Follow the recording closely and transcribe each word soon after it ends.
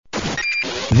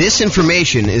This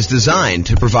information is designed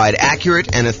to provide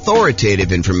accurate and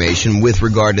authoritative information with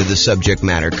regard to the subject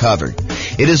matter covered.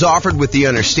 It is offered with the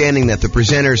understanding that the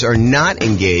presenters are not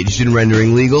engaged in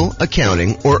rendering legal,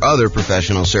 accounting, or other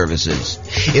professional services.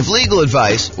 If legal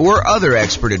advice or other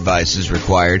expert advice is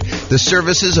required, the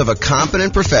services of a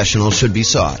competent professional should be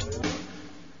sought.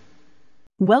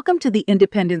 Welcome to the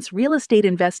Independence Real Estate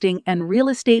Investing and Real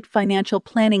Estate Financial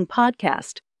Planning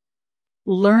podcast.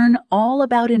 Learn all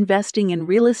about investing in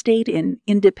real estate in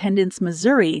Independence,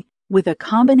 Missouri, with a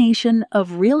combination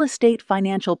of real estate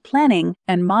financial planning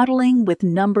and modeling with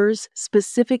numbers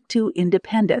specific to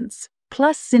Independence,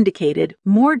 plus syndicated,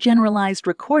 more generalized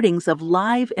recordings of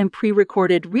live and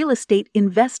pre-recorded real estate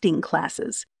investing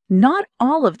classes, not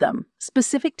all of them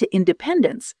specific to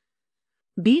Independence.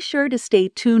 Be sure to stay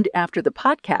tuned after the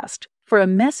podcast for a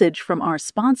message from our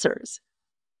sponsors.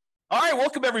 All right,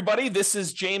 welcome everybody. This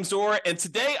is James Orr, and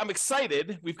today I'm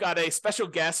excited. We've got a special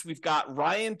guest. We've got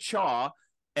Ryan Chaw,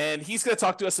 and he's going to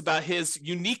talk to us about his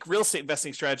unique real estate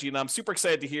investing strategy, and I'm super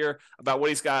excited to hear about what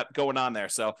he's got going on there.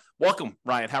 So welcome,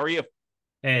 Ryan. How are you?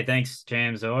 Hey, thanks,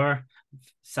 James Orr.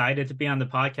 Excited to be on the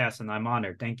podcast, and I'm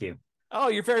honored. Thank you. Oh,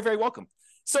 you're very, very welcome.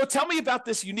 So tell me about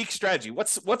this unique strategy.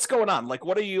 What's going on? Like,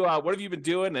 what have you been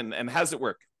doing, and how does it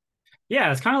work? Yeah,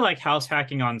 it's kind of like house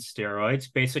hacking on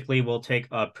steroids. Basically, we'll take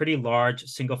a pretty large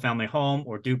single-family home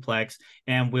or duplex,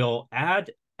 and we'll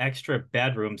add extra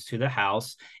bedrooms to the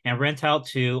house and rent out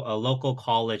to a local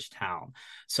college town.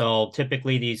 So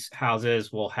typically, these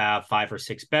houses will have 5 or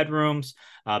 6 bedrooms,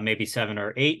 maybe 7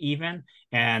 or 8 even,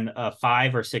 and a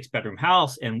 5 or 6 bedroom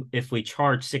house. And if we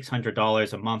charge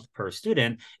 $600 a month per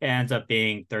student, it ends up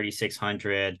being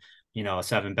 $3,600. A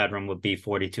 7-bedroom would be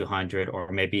 $4,200,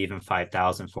 or maybe even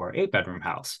 $5,000 for an 8-bedroom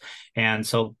house. And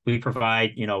so we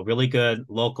provide, really good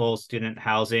local student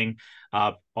housing,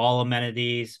 all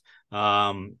amenities,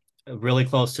 really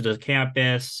close to the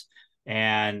campus.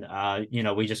 And,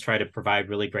 we just try to provide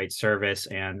really great service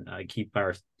and keep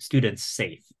our students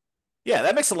safe. Yeah,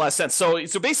 that makes a lot of sense. So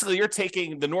basically you're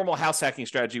taking the normal house hacking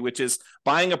strategy, which is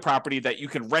buying a property that you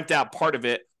can rent out part of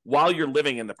it while you're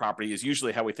living in the property, is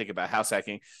usually how we think about house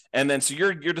hacking. And then so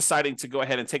you're deciding to go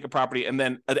ahead and take a property and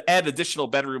then add additional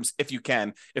bedrooms if you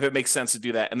can, if it makes sense to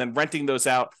do that, and then renting those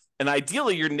out. And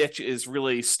ideally your niche is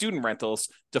really student rentals,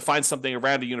 to find something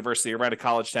around a university, around a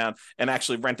college town, and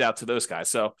actually rent out to those guys.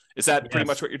 So is that pretty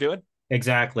much what you're doing?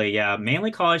 Exactly. Yeah. Mainly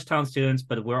college town students,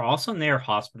 but we're also near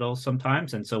hospitals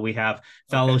sometimes. And so we have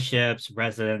fellowships,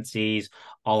 residencies,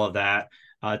 all of that.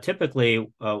 Typically,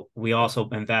 we also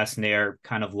invest near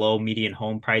kind of low median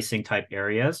home pricing type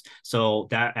areas. So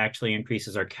that actually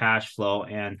increases our cash flow.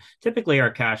 And typically our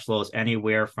cash flow is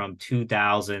anywhere from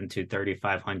 $2,000 to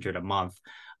 $3,500 a month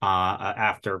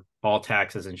after all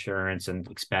taxes, insurance, and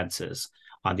expenses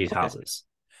on these houses.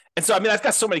 And so, I've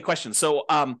got so many questions. So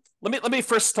let me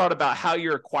first start about how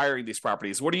you're acquiring these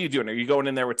properties. What are you doing? Are you going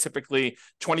in there with typically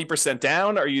 20%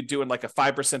 down? Are you doing like a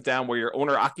 5% down where you're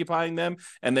owner occupying them,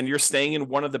 and then you're staying in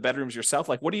one of the bedrooms yourself?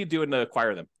 Like, what are you doing to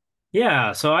acquire them?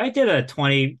 Yeah, so I did a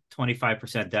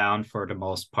 25% down for the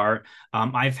most part.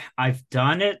 I've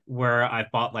done it where I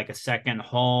bought like a second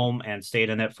home and stayed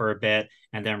in it for a bit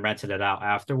and then rented it out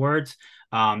afterwards.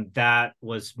 That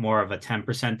was more of a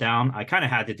 10% down. I kind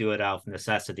of had to do it out of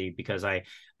necessity because I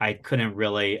couldn't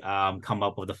really come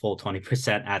up with the full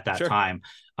 20% at that time.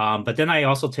 But then I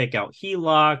also take out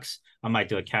HELOCs. I might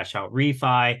do a cash out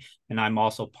refi, and I'm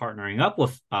also partnering up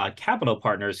with capital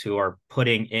partners who are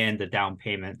putting in the down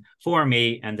payment for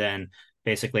me. And then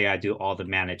basically I do all the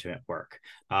management work.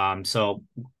 So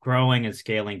growing and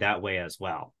scaling that way as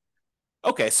well.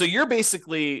 Okay, so you're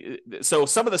basically, so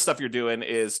some of the stuff you're doing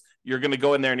is you're going to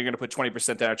go in there and you're going to put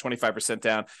 20% down or 25%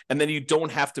 down, and then you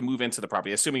don't have to move into the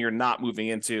property, assuming you're not moving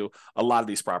into a lot of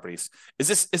these properties. Is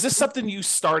this something you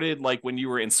started like when you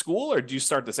were in school, or did you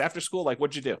start this after school? Like,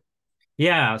 what'd you do?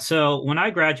 Yeah, so when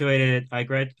I graduated, I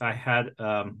graduated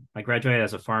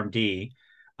as a PharmD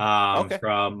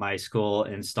from my school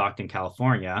in Stockton,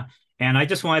 California. And I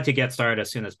just wanted to get started as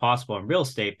soon as possible in real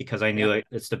estate because I knew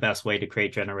it's the best way to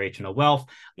create generational wealth.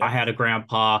 I had a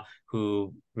grandpa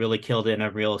who really killed it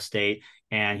in real estate,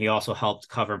 and he also helped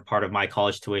cover part of my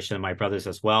college tuition and my brothers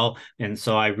as well. And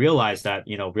so I realized that,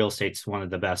 real estate's one of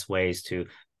the best ways to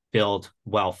build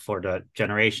wealth for the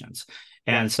generations.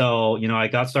 And so, I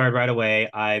got started right away.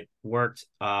 I worked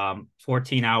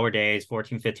 15-hour days.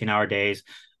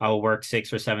 I will work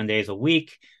 6 or 7 days a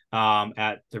week.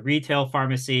 at the retail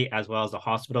pharmacy as well as the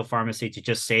hospital pharmacy to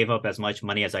just save up as much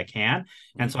money as I can.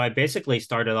 And so I basically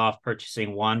started off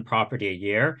purchasing one property a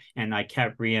year, and I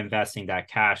kept reinvesting that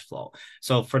cash flow.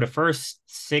 So for the first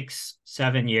 6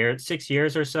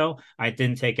 years or so, I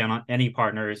didn't take on any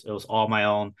partners. It was all my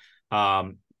own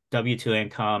W-2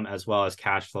 income as well as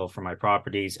cash flow for my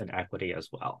properties and equity as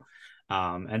well.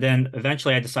 And then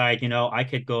eventually I decided, I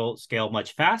could go scale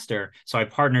much faster. So I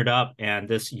partnered up, and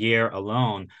this year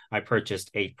alone, I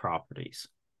purchased 8 properties.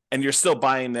 And you're still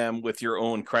buying them with your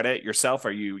own credit yourself?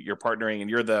 You're partnering and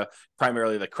you're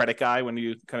primarily the credit guy when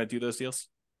you kind of do those deals?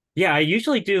 Yeah, I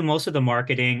usually do most of the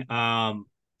marketing.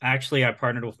 Actually, I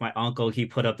partnered with my uncle. He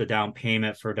put up the down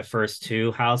payment for the first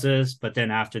 2 houses. But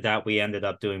then after that, we ended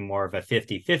up doing more of a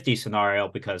 50-50 scenario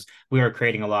because we were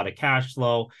creating a lot of cash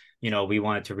flow. We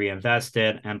wanted to reinvest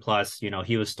it. And plus,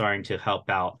 he was starting to help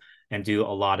out and do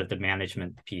a lot of the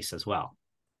management piece as well.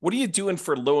 What are you doing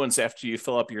for loans after you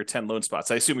fill up your 10 loan spots?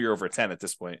 I assume you're over 10 at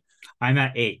this point. I'm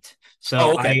at 8.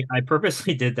 So okay. I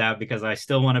purposely did that because I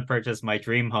still want to purchase my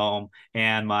dream home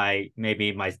and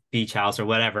maybe my beach house or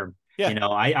whatever. Yeah.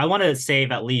 I want to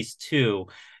save at least 2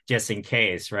 just in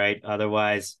case, right?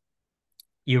 Otherwise,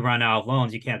 you run out of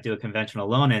loans. You can't do a conventional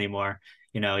loan anymore.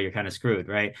 You're kind of screwed,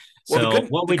 right? Well, so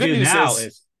what we do now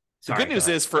is the good news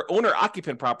is for owner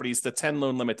occupant properties, the 10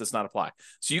 loan limit does not apply.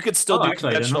 So you could still do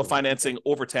conventional financing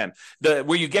over 10.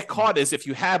 Where you get caught is if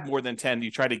you have more than 10,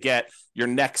 you try to get your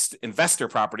next investor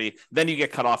property, then you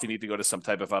get cut off. You need to go to some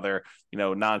type of other,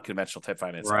 non-conventional type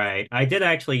financing. Right. I did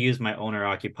actually use my owner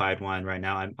occupied one right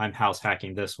now. I'm house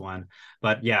hacking this one,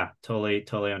 but yeah, totally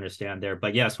understand there.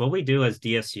 But yes, what we do is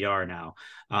DSCR now.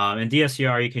 In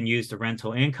DSCR, you can use the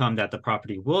rental income that the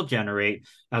property will generate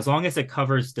as long as it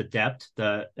covers the debt,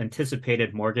 the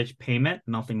anticipated mortgage payment,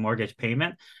 monthly mortgage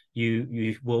payment.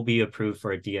 You will be approved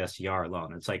for a DSCR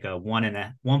loan. It's like a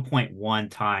 1.1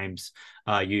 times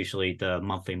usually the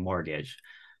monthly mortgage.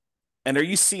 And are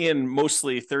you seeing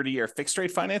mostly 30-year fixed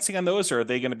rate financing on those, or are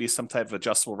they going to be some type of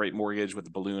adjustable rate mortgage with a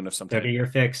balloon of some type? 30-year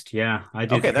fixed, yeah. I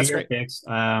do 30-year fixed.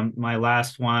 My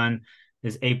last one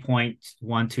is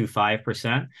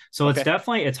 8.125%. So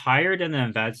it's higher than the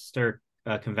investor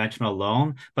conventional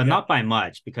loan, but not by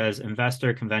much, because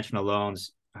investor conventional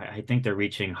loans, I think they're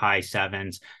reaching high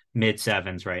 7s, mid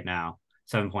 7s right now,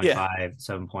 7.5,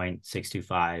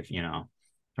 7.625,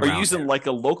 Are you using like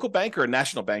a local bank or a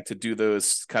national bank to do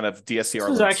those kind of DSCR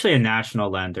loans? This is actually a national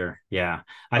lender. Yeah.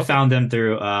 I found them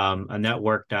through a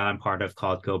network that I'm part of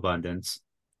called GoBundance.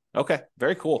 Okay.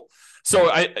 Very cool.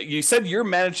 So you said you're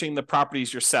managing the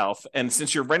properties yourself. And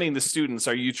since you're renting the students,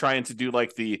 are you trying to do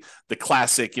like the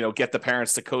classic, get the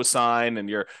parents to co-sign, and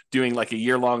you're doing like a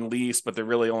year-long lease, but they're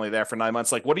really only there for 9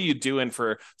 months? Like, what are you doing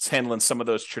for handling some of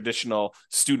those traditional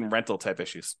student rental type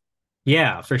issues?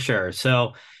 Yeah, for sure.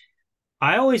 So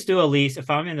I always do a lease. If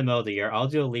I'm in the middle of the year, I'll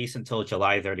do a lease until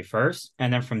July 31st.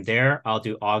 And then from there, I'll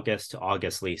do August to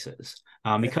August leases.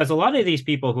 Because a lot of these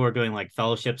people who are doing like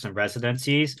fellowships and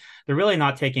residencies, they're really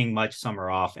not taking much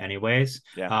summer off anyways.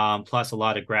 Yeah. Plus a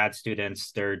lot of grad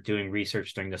students, they're doing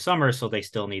research during the summer, so they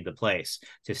still need the place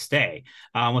to stay.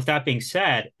 With that being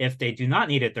said, if they do not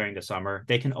need it during the summer,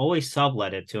 they can always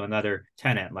sublet it to another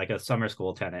tenant, like a summer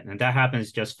school tenant. And that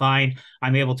happens just fine.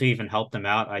 I'm able to even help them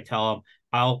out. I tell them,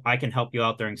 I can help you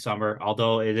out during summer,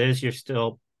 although it is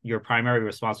your primary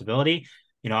responsibility.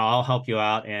 I'll help you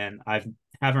out, and I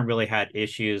haven't really had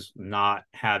issues not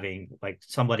having like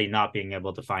somebody not being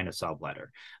able to find a subletter.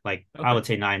 Like I would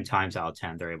say 9 times out of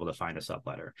 10, they're able to find a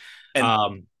subletter.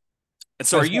 And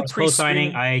so are you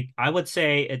co-signing? I would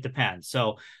say it depends.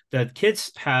 So the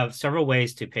kids have several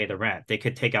ways to pay the rent. They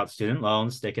could take out student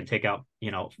loans. They can take out,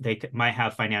 might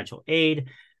have financial aid.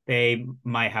 They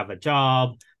might have a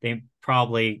job. They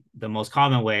probably, the most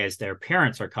common way is their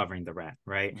parents are covering the rent,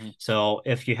 right? Mm-hmm. So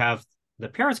if you have the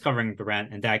parents covering the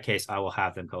rent, in that case, I will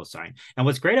have them co-sign. And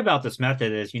what's great about this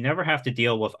method is you never have to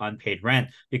deal with unpaid rent,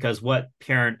 because what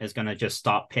parent is going to just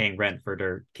stop paying rent for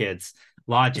their kids'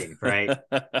 lodging, right?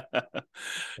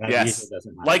 Yes,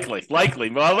 likely.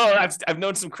 Well, although I've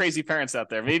known some crazy parents out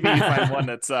there. Maybe you find one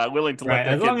that's willing to let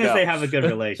their as long kid as go. they have a good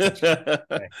relationship.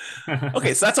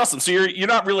 Okay, so that's awesome. So you're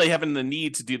not really having the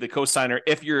need to do the co-signer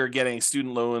if you're getting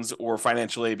student loans or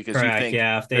financial aid, because you think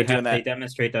if they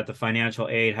demonstrate that the financial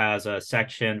aid has a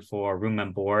section for room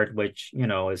and board, which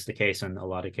is the case in a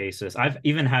lot of cases. I've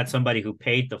even had somebody who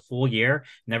paid the full year,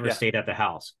 never stayed at the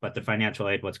house, but the financial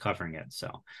aid was covering it.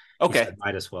 So said,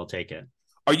 might as well take it.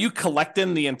 Are you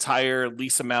collecting the entire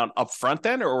lease amount up front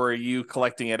then, or are you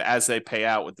collecting it as they pay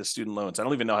out with the student loans? I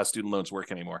don't even know how student loans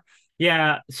work anymore.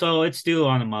 Yeah, so it's due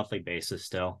on a monthly basis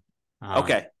still.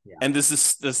 Okay. Yeah. And does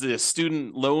the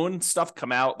student loan stuff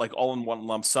come out like all in one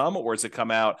lump sum, or does it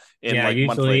come out in Yeah, like usually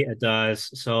monthly? it does.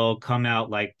 So come out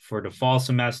like for the fall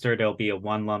semester, there'll be a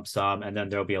one lump sum, and then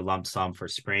there'll be a lump sum for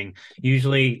spring.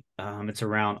 Usually, it's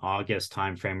around August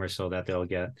timeframe or so that they'll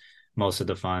get most of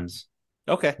the funds,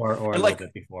 Okay. or a And little like,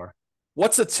 bit before.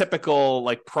 what's a typical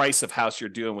like price of house you're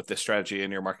doing with this strategy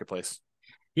in your marketplace?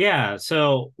 Yeah,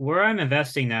 so where I'm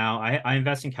investing now, I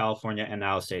invest in California and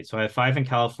out of state. So I have five in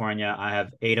California. I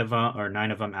have eight of them or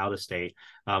nine of them out of state,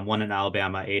 one in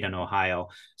Alabama, eight in Ohio.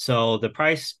 So the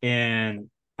price in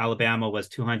Alabama was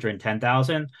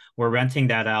 210,000. We're renting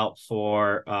that out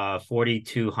for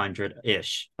 4,200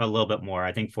 ish, a little bit more.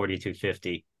 I think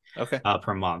 4,250 Okay.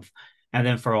 per month. And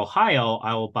then for Ohio,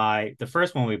 I will buy the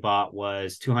first one we bought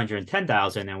was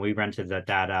 210,000, and we rented that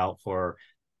out for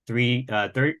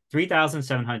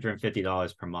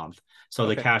 $3,750 per month. So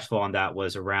the Okay. cash flow on that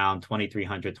was around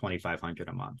 2,300, 2,500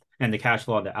 a month. And the cash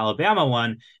flow on the Alabama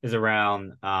one is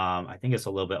around I think it's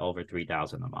a little bit over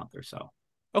 3,000 a month or so.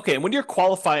 Okay. And when you're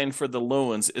qualifying for the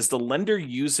loans, is the lender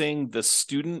using the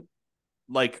student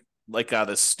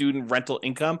the student rental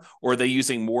income, or are they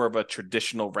using more of a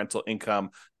traditional rental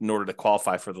income in order to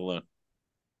qualify for the loan?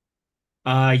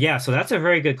 Yeah, so that's a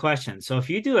very good question. So if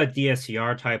you do a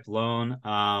DSCR type loan,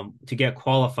 to get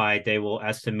qualified, they will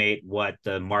estimate what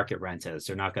the market rent is.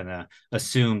 They're not going to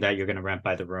assume that you're going to rent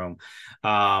by the room.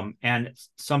 And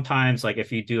sometimes, like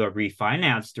if you do a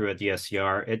refinance through a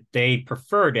DSCR, they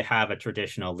prefer to have a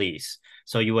traditional lease.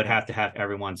 So you would have to have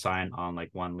everyone sign on like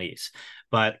one lease.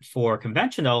 But for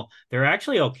conventional, they're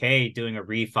actually okay doing a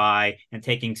refi and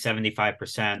taking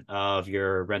 75% of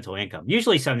your rental income.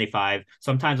 Usually 75,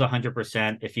 sometimes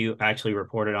 100% if you actually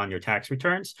report it on your tax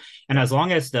returns. And Yeah. as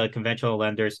long as the conventional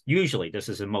lenders, usually this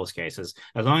is in most cases,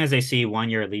 as long as they see 1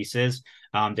 year leases,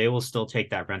 they will still take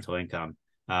that rental income.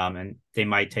 And they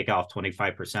might take off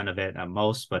 25% of it at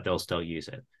most, but they'll still use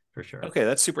it for sure. Okay,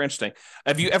 that's super interesting.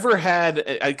 Have you ever had,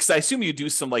 because I assume you do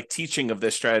some like teaching of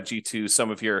this strategy to some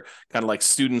of your kind of like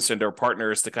students and or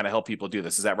partners to kind of help people do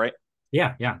this. Is that right?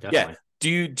 Yeah, Yeah. definitely.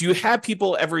 Do you have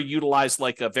people ever utilize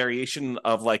like a variation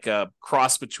of like a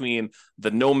cross between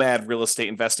the nomad real estate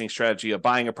investing strategy of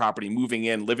buying a property, moving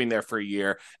in, living there for a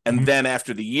year, and Mhm. then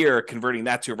after the year converting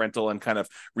that to a rental and kind of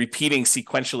repeating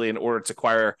sequentially in order to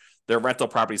acquire their rental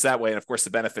properties that way? And of course,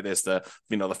 the benefit is the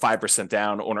 5%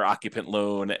 down owner occupant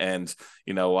loan, and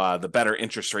the better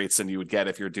interest rates than you would get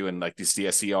if you're doing like these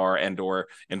DSCR and or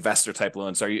investor type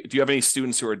loans. Do you have any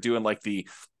students who are doing like the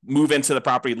move into the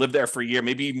property, live there for a year,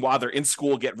 maybe even while they're in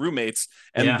school, get roommates,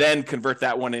 and Yeah. then convert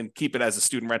that one and keep it as a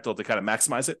student rental to kind of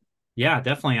maximize it? Yeah,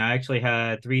 definitely. I actually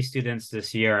had three students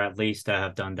this year at least that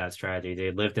have done that strategy.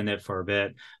 They lived in it for a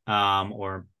bit,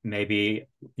 or maybe,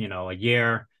 a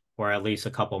year or at least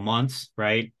a couple months,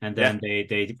 right? And Yeah. then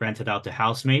they rented out to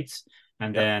housemates,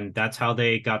 and Yep. then that's how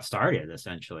they got started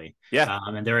essentially. Yeah.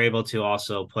 And they're able to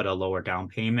also put a lower down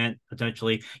payment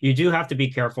potentially. You do have to be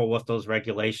careful with those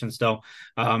regulations, though.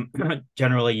 Um,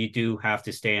 Generally, you do have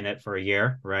to stay in it for a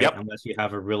year, right? Yep. Unless you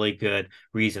have a really good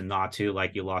reason not to,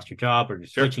 like you lost your job or you're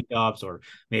Sure. switching jobs, or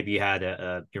maybe you had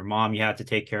your mom you had to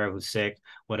take care of who's sick,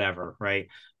 whatever, right?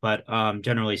 But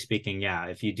generally speaking, yeah,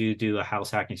 if you do a house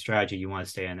hacking strategy, you want to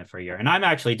stay in it for a year. And I'm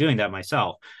actually doing that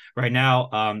myself right now.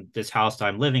 This house that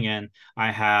I'm living in,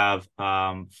 I have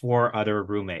four other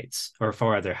roommates or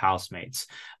four other housemates,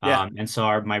 Yeah. and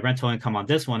so my rental income on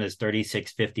this one is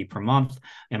 3,650 per month,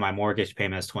 and my mortgage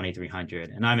payment is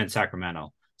 2,300, and I'm in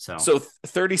Sacramento. So So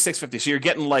 3650. So you're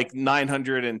getting like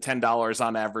 $910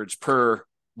 on average per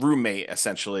roommate,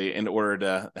 essentially, in order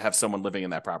to have someone living in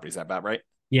that property. Is that about right?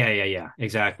 yeah,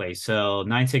 exactly. So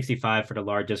 965 for the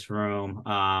largest room,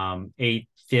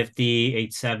 850,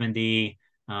 870,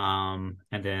 and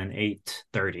then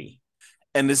 830.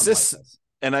 And is Something like this this.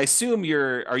 and I assume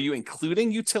are you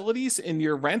including utilities in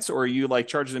your rents, or are you like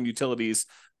charging them utilities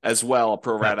as well,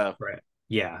 pro rata? Separate.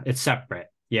 Yeah, it's separate.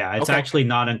 Yeah, it's Okay. actually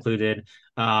not included.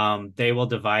 They will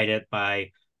divide it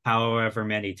by however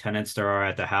many tenants there are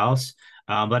at the house.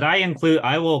 But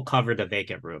I will cover the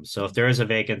vacant room. So if there is a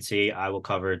vacancy, I will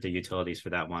cover the utilities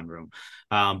for that one room.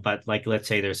 But like, let's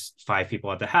say there's five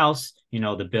people at the house,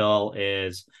 the bill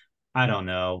is, I don't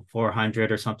know,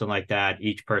 400 or something like that.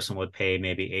 Each person would pay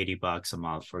maybe $80 a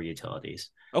month for utilities.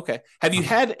 Okay. Have you Um,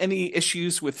 had any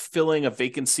issues with filling a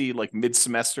vacancy like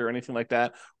mid-semester or anything like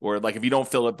that? Or like if you don't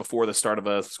fill it before the start of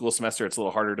a school semester, it's a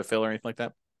little harder to fill or anything like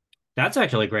that? That's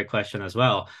actually a great question as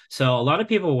well. So a lot of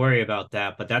people worry about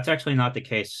that, but that's actually not the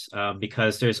case,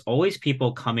 because there's always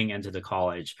people coming into the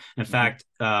college. In Mm-hmm. fact,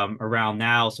 around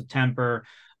now, September,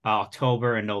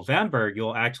 October and November,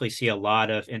 you'll actually see a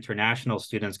lot of international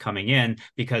students coming in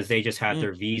because they just had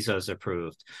their visas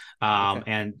approved. Okay.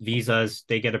 And visas,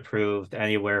 they get approved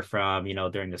anywhere from,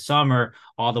 during the summer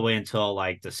all the way until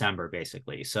like December,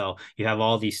 basically. So you have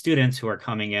all these students who are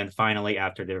coming in finally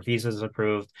after their visas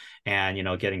approved and,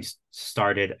 getting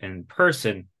started in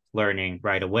person learning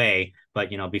right away.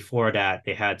 But before that,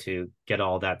 they had to get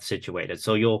all that situated.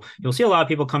 So you'll see a lot of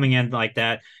people coming in like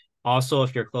that. Also,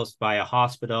 if you're close by a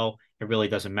hospital, it really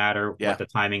doesn't matter Yeah. what the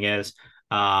timing is.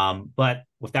 But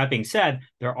with that being said,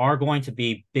 there are going to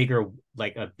be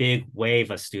like a big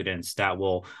wave of students that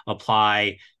will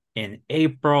apply in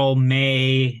April,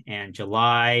 May, and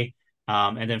July.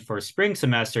 And then for spring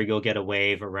semester, you'll get a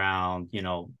wave around,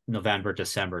 November,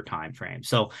 December timeframe.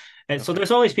 So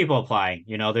there's always people applying.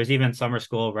 There's even summer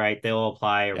school, right? They'll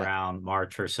apply around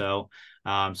March or so.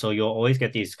 So you'll always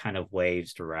get these kind of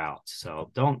waves throughout.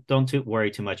 So don't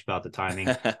worry too much about the timing.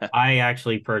 I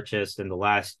actually purchased in the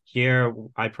last year,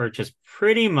 I purchased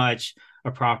pretty much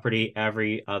a property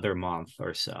every other month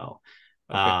or so.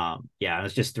 Okay. Yeah, it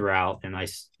was just throughout, and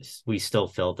we still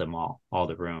filled them all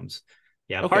the rooms.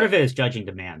 Yeah, part Okay. of it is judging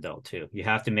demand though too. You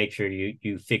have to make sure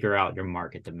you figure out your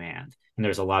market demand, and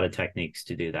there's a lot of techniques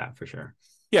to do that for sure.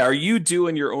 Yeah. Are you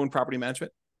doing your own property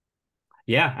management?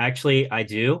 Yeah, actually, I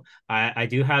do. I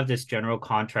do have this general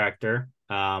contractor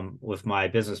with my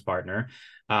business partner,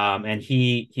 and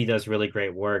he does really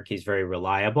great work. He's very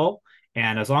reliable,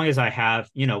 and as long as I have,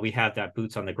 we have that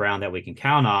boots on the ground that we can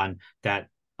count on, that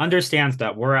understands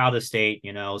that we're out of state,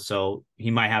 so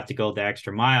he might have to go the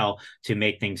extra mile to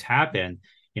make things happen.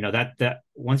 That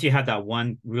once you have that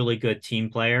one really good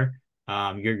team player,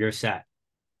 you're set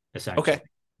essentially. Okay.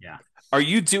 Yeah. Are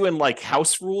you doing like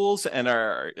house rules, and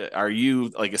are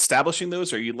you like establishing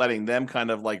those? Or are you letting them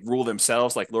kind of like rule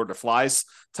themselves, like Lord of the Flies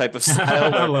type of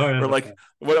style, Lord or of the like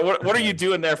Flies. what are you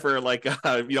doing there for like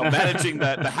managing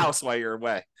the house while you're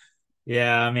away?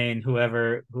 Yeah, I mean,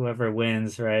 whoever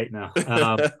wins, right? No.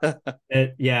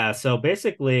 Yeah, so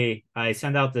basically I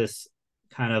send out this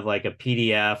kind of like a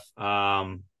PDF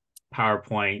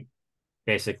PowerPoint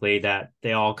basically that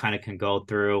they all kind of can go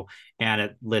through, and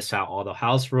it lists out all the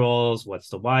house rules, what's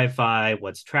the Wi-Fi,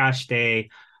 what's trash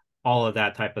day, all of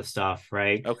that type of stuff,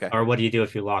 right? Okay. Or what do you do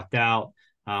if you're locked out?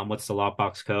 What's the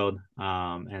lockbox code?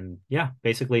 And yeah,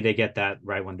 basically they get that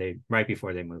right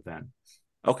before they move in.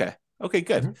 Okay. Okay,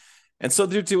 good. Mhm. And so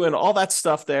they're doing all that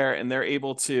stuff there, and they're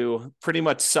able to pretty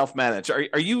much self-manage.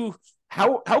 Are you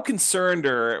how concerned,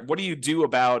 or what do you do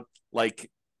about like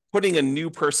putting a new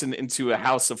person into a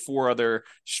house of four other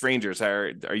strangers?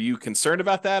 Are you concerned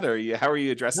about that, or how are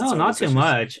you addressing No, some of not those too issues?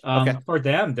 much. Okay. For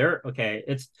them, they're okay.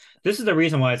 This is the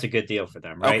reason why it's a good deal for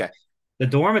them, right? Okay. The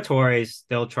dormitories,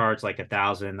 they'll charge like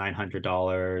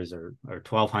 $1,900 or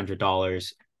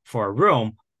 $1,200 for a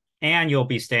room, and you'll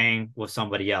be staying with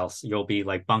somebody else. You'll be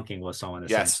like bunking with someone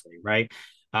Yes. essentially, right?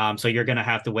 So you're gonna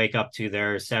have to wake up to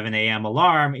their 7 a.m.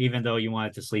 alarm, even though you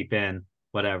wanted to sleep in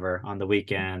whatever on the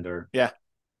weekend or Yeah.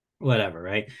 whatever,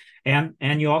 right? And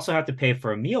you also have to pay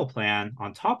for a meal plan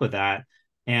on top of that.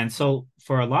 And so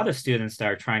for a lot of students that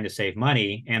are trying to save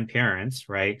money and parents,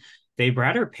 right, they'd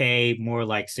rather pay more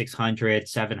like $600,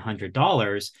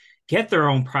 $700, get their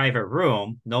own private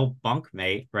room, no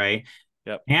bunkmate, right?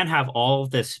 Yep. And have all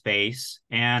of this space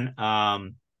and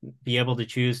be able to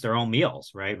choose their own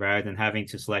meals, right? Rather than having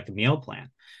to select a meal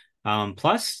plan.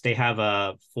 Plus, they have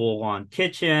a full-on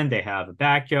kitchen, they have a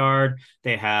backyard,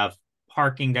 they have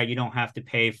parking that you don't have to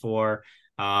pay for.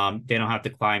 They don't have to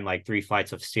climb like 3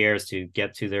 flights of stairs to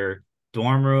get to their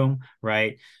dorm room,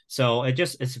 right? So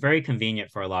it's very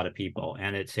convenient for a lot of people,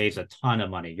 and it saves a ton of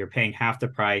money. You're paying half the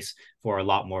price for a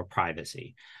lot more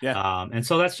privacy. Yeah. And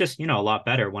so that's just, a lot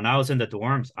better. When I was in the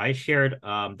dorms, I shared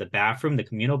the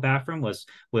communal bathroom was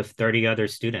with 30 other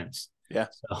students. Yeah.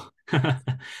 So Yeah.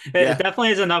 it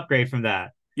definitely is an upgrade from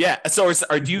that. Yeah. So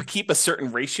do you keep a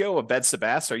certain ratio of beds to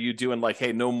baths? Are you doing like,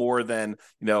 hey, no more than,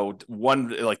 one,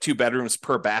 like 2 bedrooms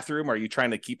per bathroom? Are you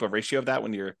trying to keep a ratio of that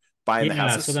when you're buying the Yeah,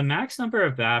 so houses? the max number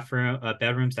of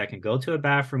bedrooms that can go to a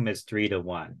bathroom is 3 to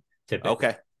 1, typically.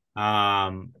 Okay.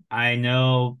 I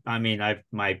know, I mean,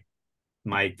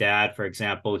 my dad, for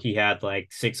example, he had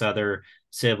like 5 other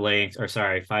siblings,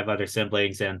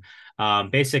 and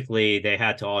basically they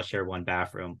had to all share one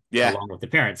bathroom Yeah. along with the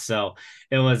parents. So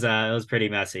it was pretty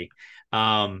messy.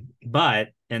 But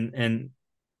in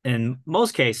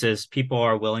most cases, people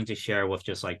are willing to share with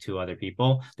just like two other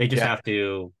people. They just Yeah. have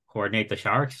to coordinate the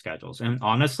shower schedules. And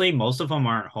honestly, most of them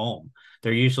aren't home.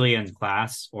 They're usually in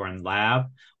class or in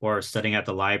lab or studying at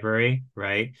the library,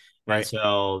 right? And Right.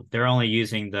 so they're only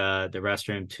using the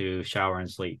restroom to shower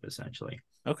and sleep, essentially.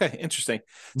 Okay, interesting.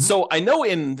 Mhm. So I know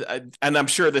and I'm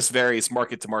sure this varies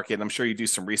market to market. And I'm sure you do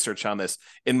some research on this.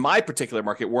 In my particular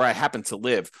market where I happen to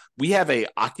live, we have a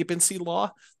occupancy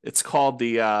law. It's called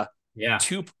Yeah.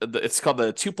 it's called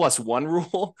the 2+1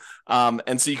 rule.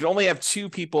 And so you can only have two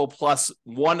people plus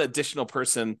one additional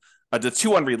person, the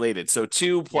two unrelated. So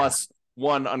two Yeah. plus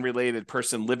one unrelated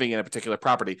person living in a particular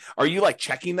property. Are you like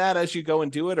checking that as you go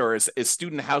and do it, or is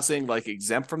student housing like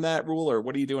exempt from that rule, or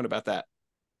what are you doing about that?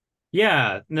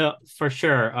 Yeah, no, for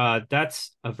sure.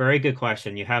 That's a very good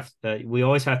question. We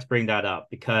always have to bring that up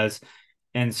because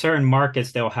in certain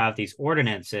markets, they'll have these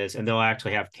ordinances and they'll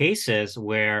actually have cases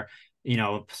where,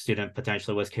 a student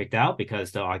potentially was kicked out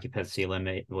because the occupancy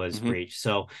limit was Mm-hmm. breached.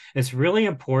 So it's really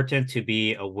important to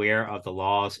be aware of the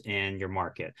laws in your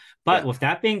market. But Yeah. with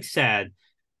that being said,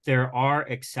 there are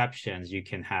exceptions you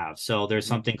can have. So there's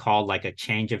Mm-hmm. something called like a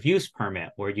change of use permit,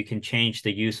 where you can change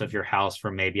the use of your house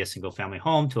from maybe a single family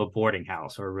home to a boarding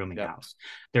house or a rooming Yep. house.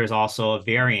 There's also a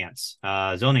variance,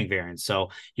 zoning variance. So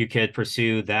you could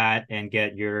pursue that and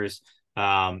get yours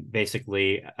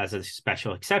basically as a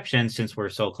special exception since we're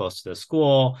so close to the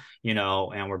school,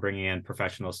 and we're bringing in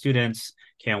professional students.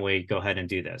 Can we go ahead and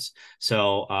do this?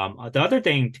 So the other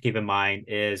thing to keep in mind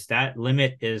is that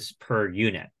limit is per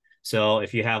unit. So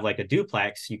if you have like a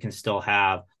duplex, you can still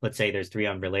have, let's say there's three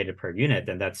unrelated per unit,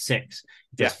 then that's six.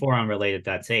 If there's Yeah. four unrelated,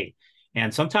 that's eight.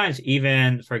 And sometimes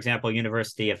even, for example,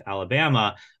 University of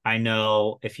Alabama, I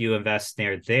know if you invest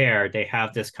near there, they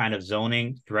have this kind of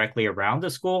zoning directly around the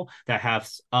school that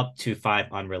has up to five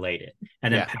unrelated.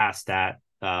 And then Yeah. past that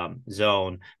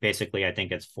zone, basically, I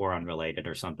think it's four unrelated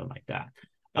or something like that.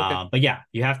 Okay. But yeah,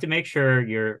 you have to make sure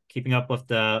you're keeping up with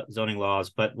the zoning laws.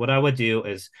 But what I would do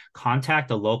is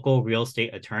contact a local real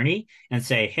estate attorney and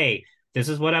say, hey, this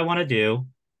is what I want to do.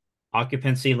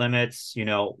 Occupancy limits,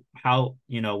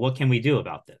 what can we do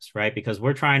about this? Right. Because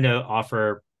we're trying to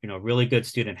offer, really good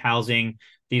student housing.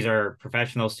 These are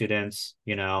professional students,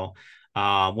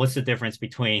 what's the difference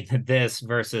between this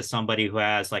versus somebody who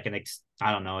has like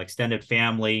I don't know, extended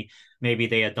family? Maybe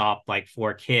they adopt like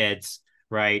four kids,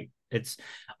 right? It's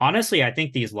honestly, I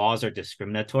think these laws are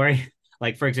discriminatory.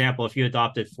 Like, for example, if you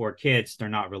adopted four kids, they're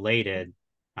not related.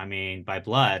 I mean, by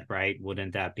blood, right?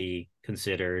 Wouldn't that be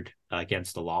considered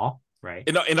against the law, right?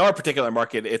 In our particular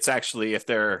market, it's actually if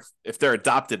they're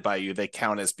adopted by you, they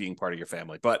count as being part of your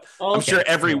family. But Oh, I'm sure okay.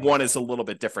 every Yeah. one is a little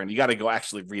bit different. You got to go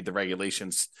actually read the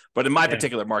regulations. But in my Yeah.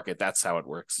 particular market, that's how it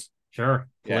works. Sure.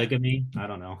 Yeah. Polygamy. I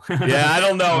don't know. Yeah, I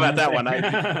don't know about that one.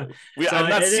 So I'm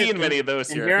not it is seeing many of those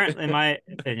here. inherent, in my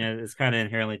opinion, it's kind of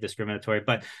inherently discriminatory.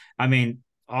 But I mean,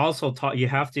 also you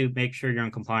have to make sure you're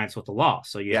in compliance with the law.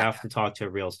 So you Yeah. have to talk to a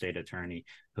real estate attorney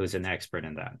who's an expert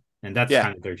in that. And that's Yeah.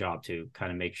 kind of their job to kind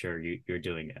of make sure you're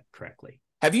doing it correctly.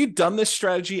 Have you done this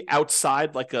strategy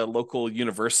outside like a local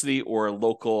university or a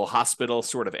local hospital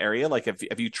sort of area? Like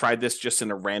have you tried this just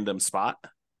in a random spot?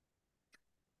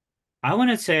 I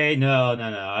wouldn't say no, no,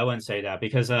 no. I wouldn't say that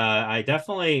because I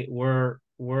definitely we're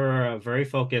very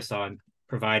focused on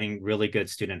providing really good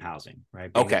student housing,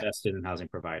 right? Being the Okay. best student housing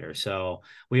provider. So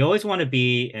we always want to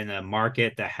be in a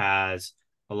market that has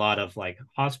a lot of like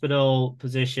hospital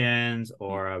positions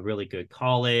or a really good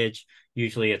college.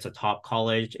 Usually it's a top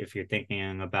college if you're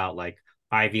thinking about like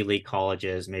Ivy League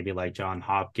colleges, maybe like John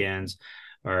Hopkins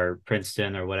or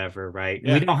Princeton or whatever, right?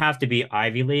 We Yeah. don't have to be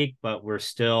Ivy League, but we're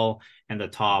still in the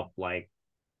top like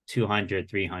 200,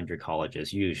 300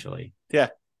 colleges usually. Yeah.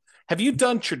 Have you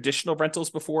done traditional rentals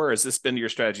before, or has this been your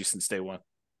strategy since day one?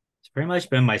 It's pretty much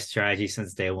been my strategy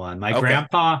since day one. My Okay.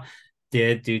 grandpa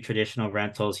did do traditional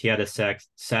rentals. He had a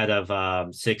set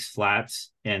of six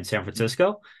flats in San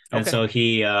Francisco. And Okay. so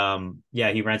he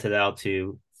rented out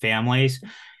to families.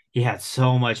 He had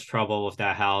so much trouble with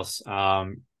that house.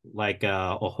 Like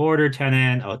a hoarder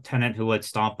tenant, a tenant who would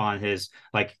stomp on his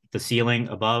like the ceiling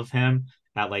above him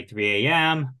at like 3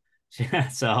 a.m.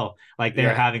 So like they're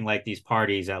Yeah. having like these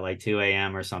parties at like 2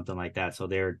 a.m. or something like that. So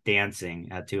they're dancing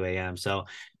at 2 a.m. So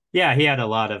yeah, he had a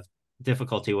lot of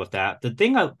difficulty with that. The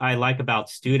thing I like about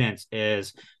students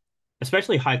is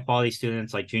especially high quality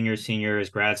students like juniors, seniors,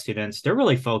 grad students, they're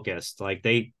really focused. Like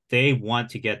they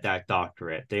want to get that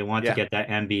doctorate. They want to Yeah. get that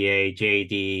MBA,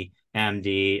 JD,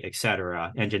 MD,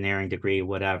 etc., engineering degree,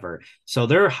 whatever. So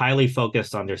they're highly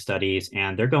focused on their studies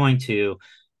and they're going to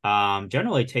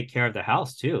generally take care of the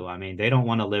house too. I mean, they don't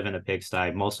want to live in a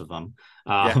pigsty, most of them.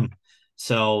 Yeah.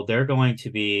 So they're going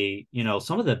to be,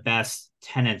 some of the best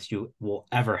tenants you will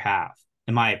ever have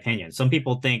in my opinion. Some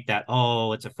people think that,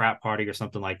 oh, it's a frat party or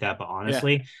something like that. But Yeah.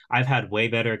 honestly, I've had way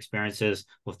better experiences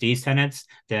with these tenants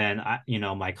than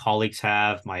my colleagues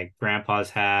have, my grandpa's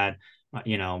had,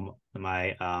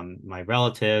 my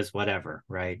relatives, whatever,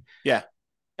 right? Yeah.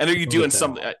 And are you Go doing with it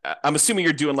some? all. I'm assuming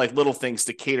you're doing like little things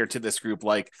to cater to this group,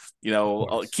 like Of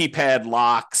course. keypad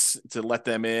locks to let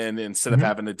them in instead of Mhm.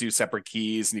 having to do separate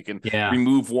keys, and you can Yeah.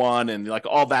 remove one, and like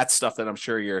all that stuff that I'm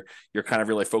sure you're kind of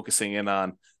really focusing in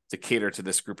on to cater to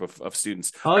this group of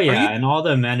students. Oh Are yeah, you and all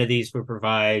the amenities we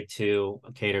provide to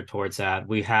cater towards that.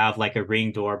 We have like a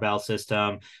Ring doorbell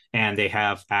system, and they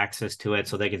have access to it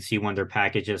so they can see when their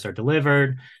packages are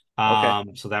delivered.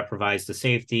 okay? So that provides the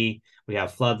safety. We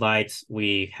have floodlights.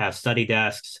 We have study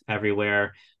desks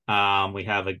everywhere. We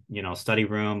have a study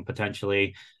room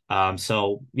potentially.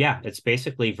 So yeah, it's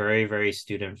basically very, very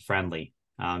student friendly,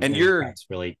 And and that's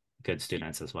really good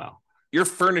students as well. you're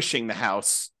furnishing the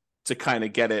house to kind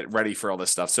of get it ready for all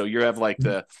this stuff. So you have like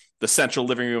the central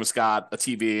living room's got a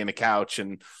TV and a couch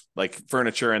and like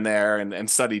furniture in there and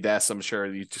study desks. I'm sure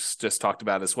you just talked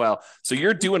about as well. So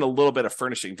you're doing a little bit of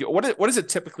furnishing. What does it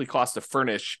typically cost to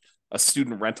furnish a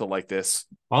student rental like this?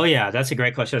 Oh yeah, that's a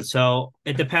great question. So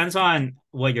it depends on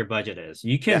what your budget is.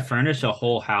 You can Yeah. furnish a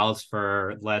whole house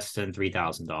for less than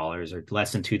 $3,000 or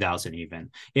less than 2,000 even.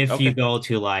 If you Okay. go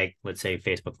to like, let's say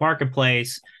Facebook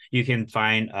Marketplace, you can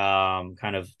find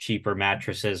kind of cheaper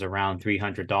mattresses around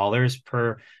 $300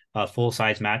 per full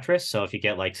size mattress. So if you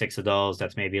get like six of those,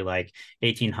 that's maybe like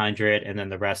 1,800, and then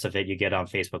the rest of it you get on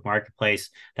Facebook Marketplace,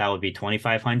 that would be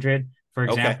 2,500, for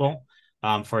Okay. example,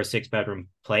 for a six-bedroom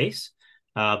place.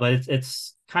 But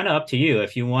it's kind of up to you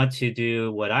if you want to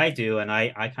do what I do, and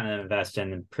I kind of invest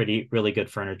in pretty really good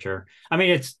furniture. I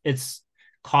mean, it's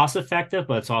cost effective,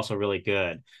 but it's also really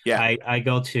good. Yeah. I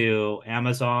go to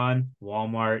Amazon,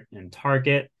 Walmart, and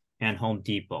Target and Home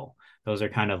Depot. Those are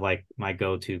kind of like my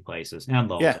go-to places, and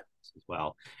Lowe's Yeah. as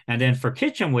well. And then for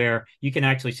kitchenware, you can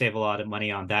actually save a lot of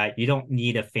money on that. You don't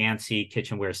need a fancy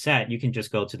kitchenware set. You can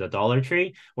just go to the Dollar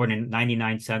Tree or the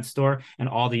 99-cent store, and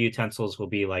all the utensils will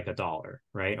be like $1,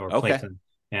 right? Or Okay. plates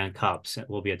and cups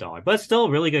will be $1, but it's still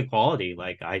really good quality.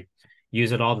 Like I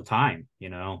use it all the time,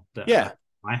 Yeah.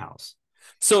 my house.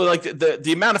 So like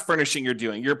the amount of furnishing you're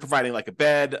doing, you're providing like a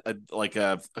bed, a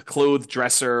clothes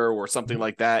dresser or something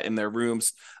like that in their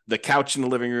rooms, the couch in the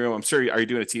living room. I'm sure. Are you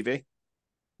doing a TV?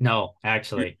 No, You're,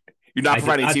 actually, you're not I do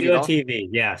providing a not TV do at a all. TV.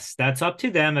 Yes, that's up to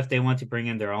them if they want to bring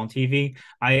in their own TV.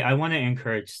 I want to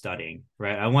encourage studying,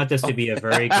 right? I want this to be a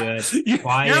very good, You're the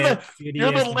quiet,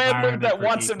 you're the studious landlord environment that for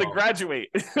wants them to people. graduate.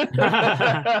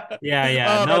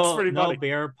 Yeah. Oh, that's No, pretty no funny.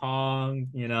 beer pong,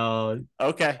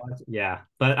 Okay. Yeah.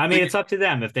 But I So mean, it's up to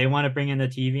them. If they want to bring in the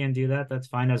TV and do that, that's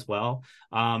fine as well.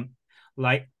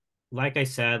 Like like I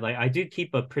said, like I do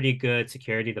keep a pretty good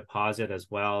security deposit as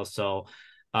well. So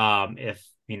if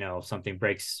something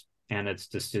breaks and it's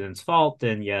the student's fault,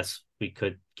 then yes, we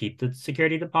could keep the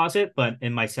security deposit. But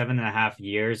in my 7.5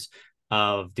 years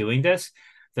of doing this,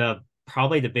 the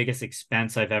probably the biggest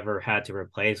expense I've ever had to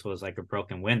replace was like a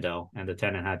broken window, and the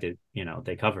tenant had to,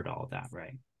 they covered all of that,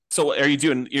 right? so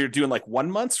you're doing like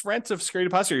 1 month's rent of security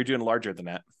deposit, or you're doing larger than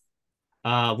that?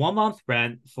 1 month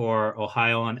rent for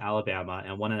Ohio and Alabama,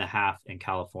 and 1.5 in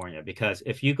California. Because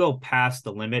if you go past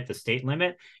the limit, the state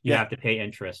limit, you Yeah. have to pay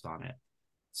interest on it.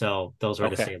 So those are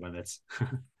the Okay. state limits.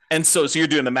 And so you're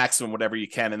doing the maximum whatever you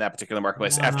can in that particular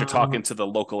marketplace after talking Um, to the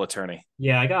local attorney.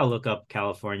 yeah, I gotta look up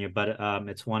California, but it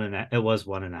was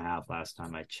 1.5 last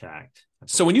time I checked, I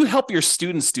So when believe. you help your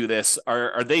students do this,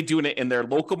 are they doing it in their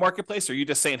local marketplace? Or are you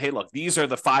just saying, hey, look, these are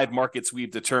the 5 markets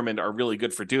we've determined are really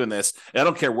good for doing this. And I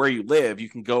don't care where you live, you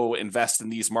can go invest in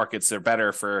these markets. They're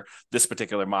better for this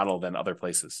particular model than other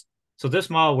places. So this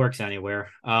model works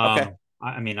anywhere. Okay.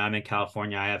 I mean, I'm in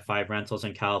California. I have 5 rentals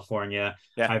in California.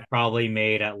 Yeah. I've probably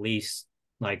made at least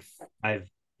like I've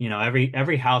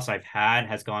every house I've had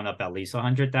has gone up at least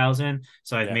 100,000.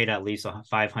 So I've Yeah. made at least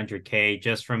 500K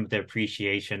just from the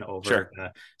appreciation over Sure.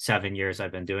 the 7 years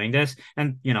I've been doing this.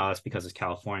 And that's because it's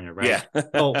California, right? Yeah.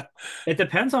 So it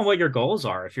depends on what your goals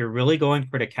are. If you're really going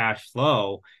for the cash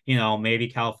flow, maybe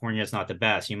California is not the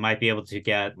best. You might be able to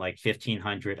get like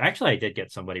 1,500. Actually, I did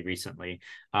get somebody recently,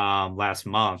 last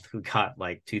month, who got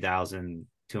like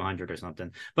 2,200 or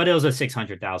something, but it was a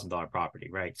 $600,000 property,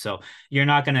 right? So you're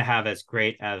not going to have as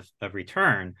great of a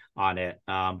return on it.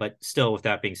 But still, with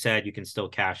that being said, you can still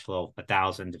cash flow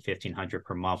 1,000 to 1,500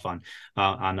 per month on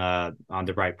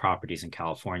the right properties in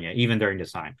California, even during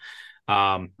this time.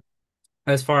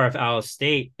 As far as out of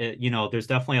state, there's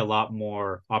definitely a lot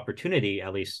more opportunity,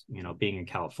 at least, being in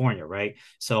California, right?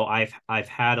 So I've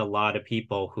had a lot of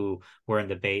people who were in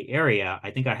the Bay Area.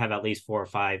 I think I have at least 4 or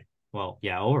 5, well,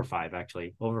 yeah, over 5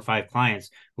 actually, over 5 clients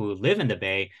who live in the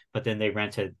Bay, but then they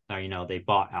rented, they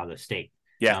bought out of state.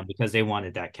 Yeah. Because they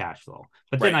wanted that cash flow.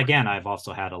 But then Right. again, I've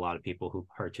also had a lot of people who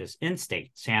purchase in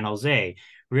state, San Jose,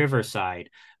 Riverside,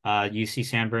 UC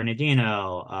San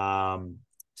Bernardino,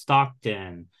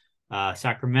 Stockton,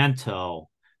 Sacramento,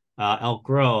 Elk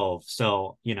Grove.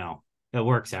 So, it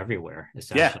works everywhere, Yeah.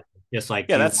 essentially. Just like,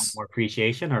 Yeah, do you want that's more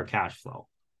appreciation or cash flow?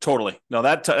 totally. No,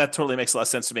 that totally makes a lot of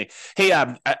sense to me. Hey,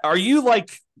 are you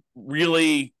like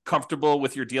really comfortable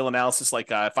with your deal analysis?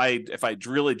 Like, if I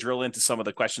really drill into some of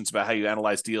the questions about how you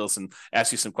analyze deals and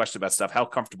ask you some questions about stuff, how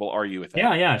comfortable are you with that?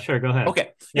 Yeah, yeah, sure. Go ahead. Okay.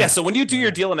 Yeah. Yeah. So when you do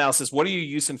your deal analysis, what are you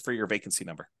using for your vacancy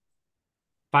number?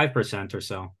 5% or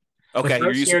so. The Okay, you're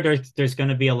first using. year, there's going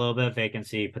to be a little bit of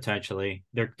vacancy potentially.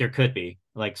 There could be.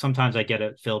 Like sometimes I get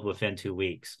it filled within 2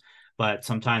 weeks, but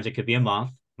sometimes it could be a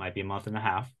month, might be a month and a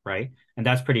half, right? And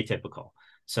that's pretty typical.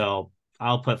 So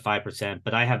I'll put 5%,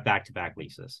 but I have back-to-back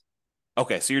leases.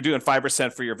 Okay, so you're doing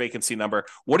 5% for your vacancy number.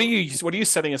 What are you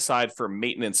setting aside for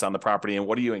maintenance on the property, and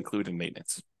what do you include in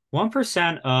maintenance?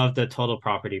 1% of the total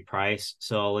property price.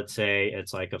 So let's say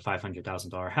it's like a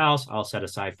 $500,000 house. I'll set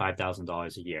aside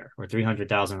 $5,000 a year, or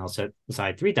 300,000. I'll set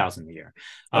aside 3,000 a year.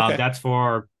 Okay. That's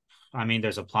for, I mean,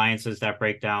 there's appliances that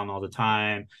break down all the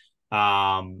time.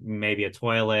 Maybe a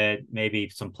toilet, maybe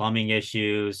some plumbing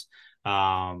issues.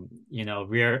 Every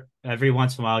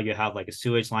once in a while you have like a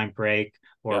sewage line break,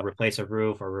 or Yep. replace a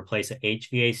roof, or replace a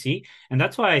HVAC. And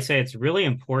that's why I say it's really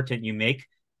important you make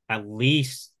at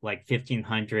least like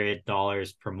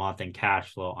 $1,500 per month in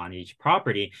cash flow on each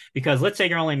property. Because let's say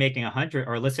you're only making 100,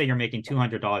 or let's say you're making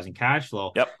 $200 in cash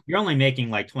flow, Yep. you're only making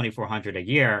like 2,400 a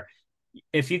year.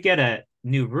 If you get a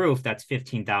new roof that's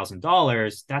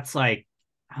 $15,000, that's like,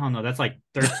 I don't know, that's like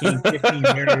 13,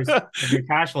 15 years of your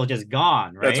cash flow just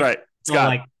gone, That's right? right. So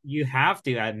like you have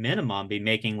to at minimum be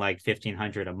making like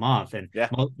 1,500 a month, and Yeah.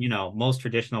 most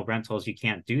traditional rentals you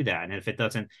can't do that. And if it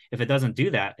doesn't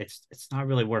do that, it's not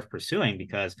really worth pursuing,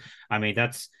 because I mean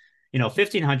that's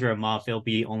 1,500 a month, it'll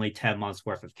be only 10 months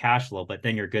worth of cash flow, but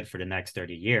then you're good for the next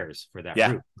 30 years for that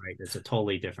Yeah. roof, right? It's a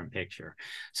totally different picture.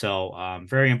 So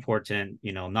very important,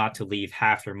 not to leave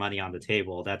half your money on the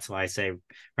table. That's why I say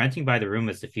renting by the room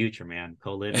is the future, man.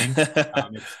 Co-living,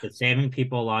 it's saving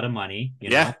people a lot of money,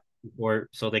 Yeah. or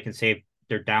so they can save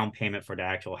their down payment for the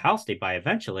actual house they buy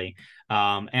eventually.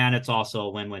 And it's also a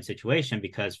win-win situation,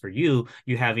 because for you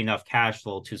have enough cash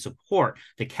flow to support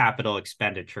the capital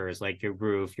expenditures like your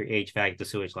roof, your HVAC, the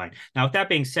sewage line. Now, with that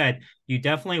being said, you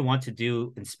definitely want to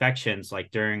do inspections like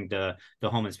during the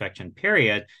home inspection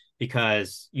period,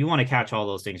 because you want to catch all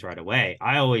those things right away.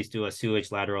 I always do a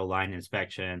sewage lateral line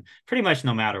inspection pretty much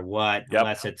no matter what, Yep.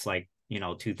 unless it's like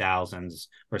 2000s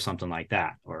or something like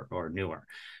that, or newer.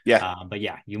 Yeah. But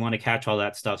yeah, you want to catch all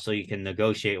that stuff so you can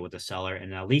negotiate with the seller,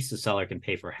 and at least the seller can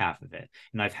pay for half of it.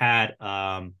 And I've had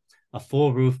a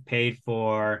full roof paid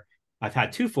for. I've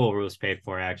had 2 full roofs paid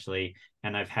for, actually,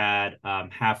 and I've had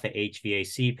half the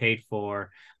HVAC paid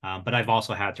for. But I've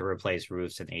also had to replace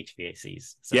roofs and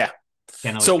HVACs. So Yeah.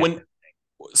 can't always So get when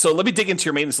So let me dig into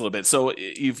your maintenance a little bit. So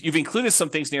you've included some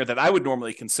things here that I would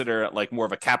normally consider like more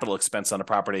of a capital expense on a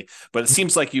property, but it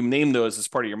seems like you named those as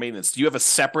part of your maintenance. Do you have a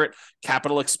separate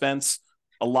capital expense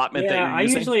allotment that you're I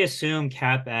using? usually assume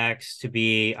CapEx to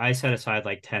be, I set aside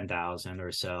like 10,000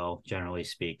 or so, generally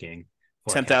speaking.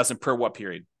 10,000 per what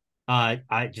period?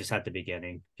 I just at the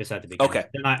beginning. Okay.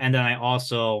 And then I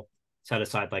also set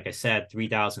aside, like I said,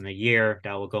 3,000 a year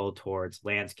that will go towards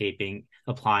landscaping,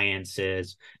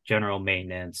 appliances, general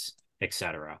maintenance,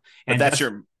 etc. But And that's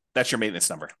your maintenance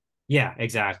number. yeah,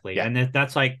 exactly. Yeah. And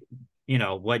that's like,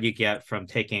 what you get from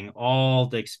taking all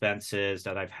the expenses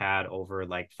that I've had over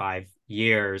like 5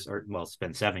 years, or well, it's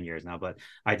been 7 years now, but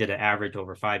I did an average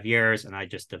over 5 years, and I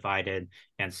just divided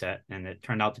and set, and it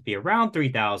turned out to be around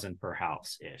 3,000 per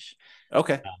house ish.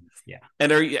 Okay. Yeah.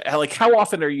 And how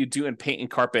often are you doing paint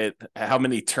and carpet? How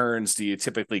many turns do you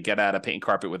typically get out of paint and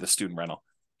carpet with a student rental?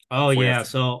 Oh yeah.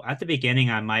 So at the beginning,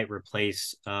 I might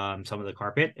replace some of the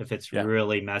carpet if it's Yeah.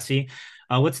 really messy.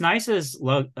 What's nice is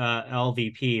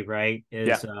LVP, right? Is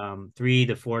Yeah. $3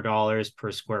 to $4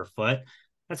 per square foot.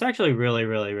 That's actually really,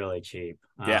 really, really cheap.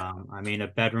 Yeah. I mean, a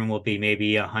bedroom will be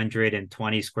maybe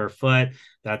 120 square foot.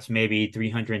 That's maybe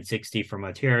 360 for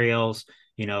materials.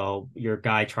 Your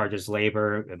guy charges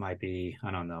labor. It might be,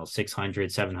 I don't know,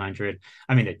 600, 700.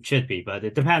 I mean, it should be, but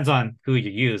it depends on who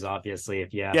you use, obviously.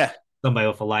 If you have Yeah. somebody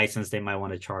with a license, they might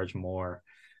want to charge more.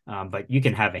 But you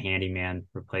can have a handyman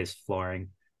replace flooring.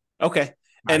 Okay.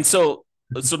 And so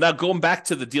now going back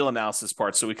to the deal analysis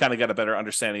part, so we kind of got a better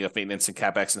understanding of maintenance and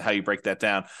CapEx and how you break that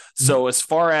down. So as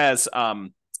far as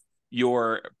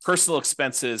your personal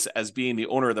expenses as being the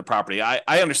owner of the property, I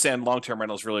understand long-term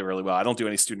rentals really, really well. I don't do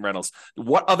any student rentals.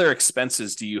 What other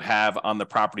expenses do you have on the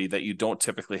property that you don't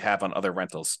typically have on other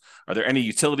rentals? Are there any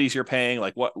utilities you're paying?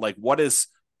 Like what is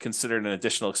considered an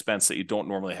additional expense that you don't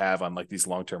normally have on like these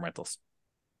long-term rentals?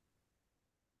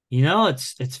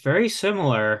 It's very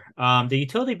similar. The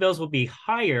utility bills will be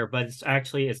higher, but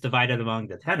it's divided among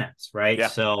the tenants, right? Yeah.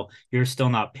 So you're still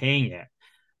not paying it.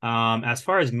 As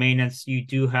far as maintenance, you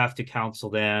do have to counsel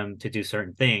them to do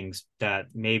certain things that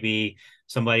maybe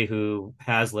somebody who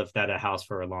has lived at a house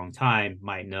for a long time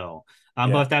might know. But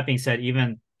Yeah. with that being said,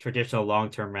 even traditional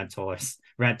long-term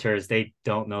renters, they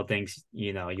don't know things,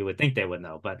 you would think they would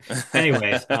know. But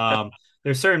anyways,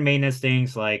 there's certain maintenance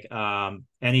things like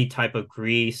any type of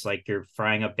grease, like you're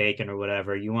frying up bacon or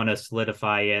whatever, you want to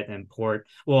solidify it and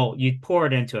you pour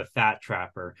it into a fat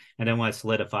trapper, and then when it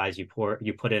solidifies, you put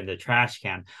it in the trash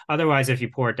can. Otherwise, if you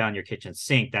pour it down your kitchen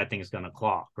sink, that thing's gonna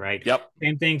clog, right? Yep.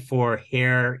 Same thing for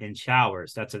hair in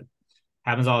showers.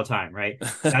 Happens all the time, right?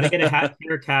 Got to get a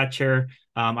hair catcher.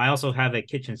 I also have a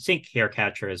kitchen sink hair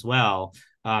catcher as well,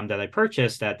 that I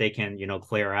purchased that they can,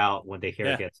 clear out when the hair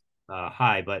Yeah. gets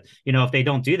high. But if they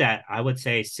don't do that, I would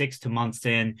say 6 months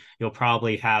in, you'll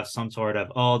probably have some sort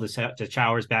of, oh, the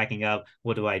shower's backing up.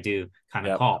 What do I do? Kind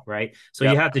of Yep. call, right? So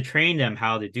you Yep. have to train them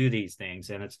how to do these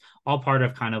things, and it's all part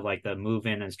of kind of like the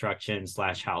move-in instructions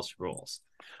 / house rules.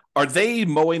 Are they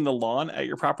mowing the lawn at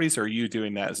your properties, or are you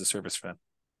doing that as a service for them?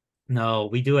 No,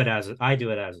 I do it as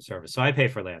a service. So I pay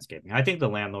for landscaping. I think the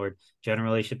landlord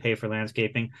generally should pay for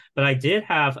landscaping, but I did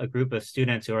have a group of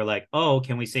students who are like, "Oh,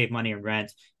 can we save money in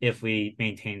rent if we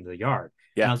maintain the yard?"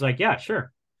 And I Yeah. was like, "Yeah,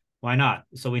 sure. Why not?"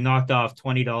 So we knocked off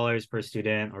 $20 per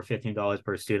student or $15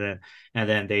 per student, and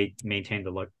then they maintained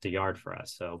the yard for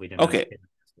us. So we didn't have to Okay. pay.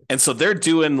 And so they're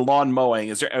doing lawn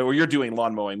mowing. Or you're doing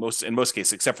lawn mowing in most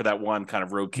cases, except for that one kind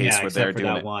of road case Yeah, where they're except for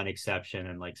doing that it. one exception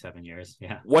in like 7 years.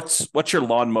 Yeah. What's your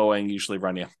lawn mowing usually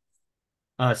run you?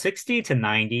 60 to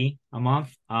 90 a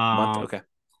month. A month? Okay.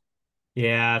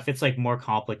 Yeah, if it's like more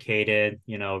complicated,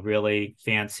 really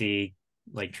fancy,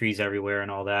 like trees everywhere and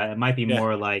all that, it might be Yeah.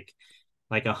 more like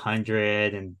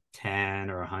 110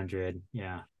 or 100.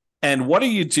 Yeah. And what are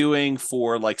you doing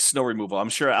for like snow removal? I'm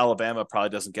sure Alabama probably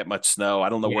doesn't get much snow. I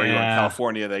don't know where you are in Yeah.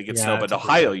 California, they get snow, Yeah, but it's a good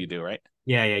Ohio question. you do, right?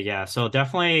 Yeah, yeah, yeah. So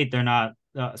definitely they're not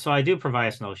so I do provide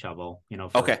a snow shovel,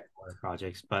 for Okay. water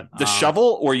projects, but The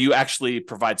shovel, or you actually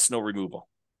provide snow removal?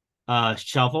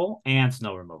 shovel and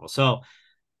snow removal. So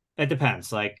it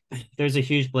depends. Like, there's a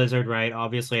huge blizzard, right?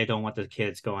 Obviously, I don't want the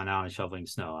kids going out and shoveling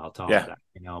snow. I'll tell them Yeah.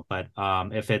 that. But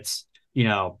if it's, you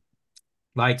know,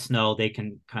 light snow, they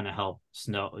can kind of help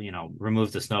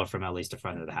remove the snow from at least the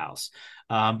front of the house.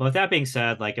 But with that being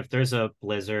said, like if there's a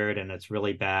blizzard and it's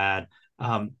really bad,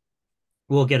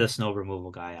 we'll get a snow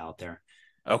removal guy out there.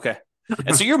 Okay.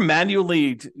 And so you're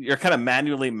kind of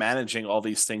manually managing all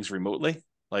these things remotely?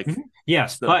 Like,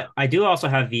 Yes, so, but I do also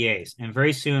have VAs, and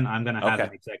very soon I'm going to have okay.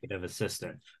 an executive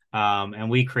assistant. And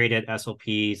we created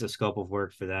SOPs, a scope of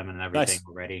work for them, and everything Nice.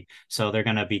 already. So they're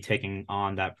going to be taking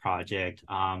on that project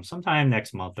sometime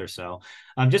next month or so.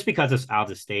 Just because it's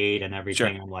out of state and Sure.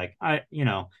 everything, I'm like,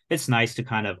 it's nice to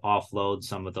kind of offload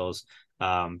some of those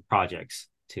projects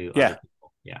to other Yeah.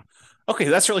 people. Yeah. Okay,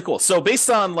 that's really cool. So based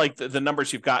on like the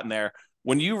numbers you've gotten there,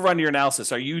 when you run your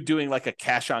analysis, are you doing like a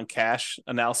cash on cash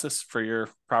analysis for your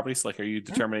properties? Like, are you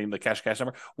determining the cash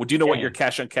number? Well, do you know what Yeah. your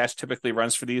cash on cash typically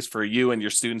runs for these for you and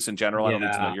your students in general? I don't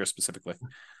need to know Yeah. yours specifically.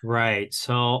 Right.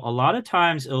 So a lot of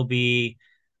times it'll be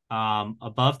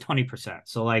above 20%.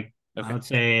 So like I Okay. would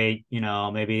say,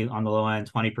 maybe on the low end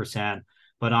 20%,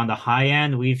 but on the high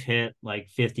end we've hit like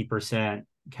 50%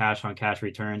 cash on cash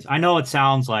returns. I know it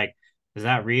sounds like, is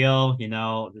that real?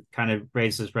 It kind of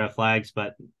raises red flags,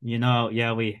 but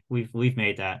yeah, we've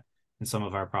made that in some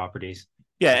of our properties.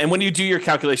 Yeah, and when you do your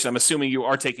calculation, I'm assuming you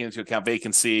are taking into account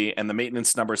vacancy and the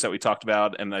maintenance numbers that we talked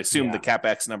about, and I assume the Yeah.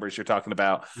 capex numbers you're talking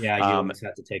about, Yeah, you um, always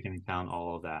have to take into account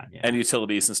all of that. and Yeah.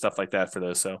 utilities and stuff like that for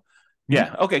those. So Mhm.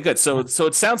 yeah, okay, good. Yeah. So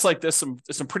it sounds like there's some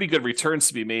pretty good returns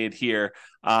to be made here,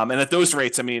 and at those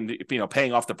rates, I mean,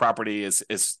 paying off the property is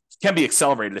can be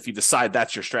accelerated if you decide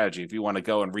that's your strategy. If you want to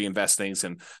go and reinvest things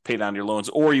and pay down your loans,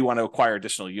 or you want to acquire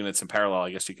additional units in parallel, I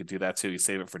guess you could do that too. You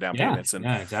save it for down Yeah, payments and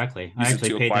yeah, exactly. I use it actually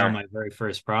to paid down acquire. my very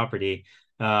first property,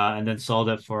 and then sold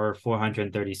it for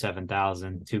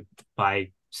 437,000 to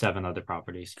buy 7 other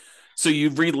properties. So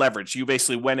you re-leveraged. You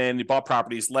basically went in, you bought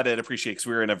properties, let it appreciate because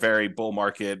we were in a very bull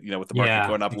market, with the market Yeah,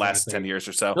 going up last 10 exactly. years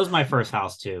or That so. was my first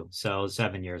house too, so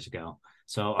 7 years ago.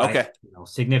 So Okay.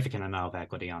 significant amount of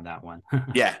equity on that one.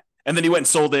 Yeah. And then you went and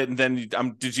sold it. And then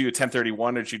did you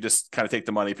 1031 or did you just kind of take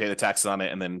the money, pay the taxes on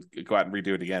it, and then go out and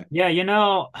redo it again? Yeah,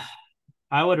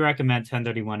 I would recommend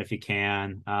 1031 if you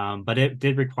can, but it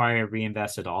did require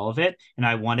reinvested all of it, and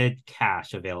I wanted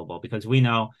cash available because we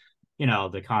know,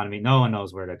 the economy. No one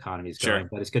knows where the economy is Sure. going,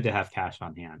 but it's good to have cash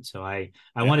on hand. So I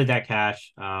Yeah. wanted that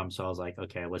cash, so I was like,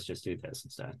 okay, let's just do this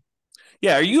instead.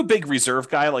 Yeah. Are you a big reserve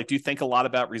guy? Like, do you think a lot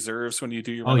about reserves when you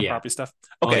do your Oh rental yeah. property stuff?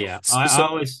 Oh Okay. yeah. I So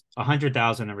always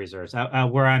 100,000 in reserves.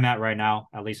 Where I'm at right now,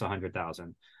 at least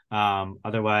 100,000.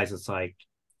 Otherwise it's like,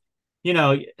 you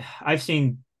know, I've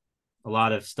seen a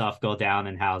lot of stuff go down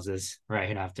in houses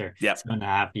right after yeah.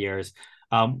 7.5 years.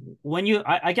 When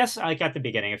I guess like at the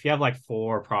beginning, if you have like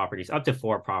four properties, up to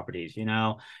four properties,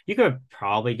 you could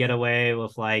probably get away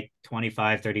with like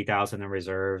 25, 30,000 in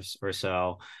reserves or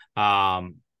so.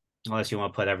 Um, Unless you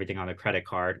want to put everything on a credit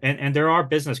card. And there are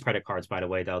business credit cards, by the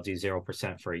way, that'll do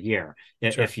 0% for a year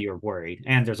Sure. if you're worried.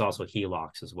 And there's also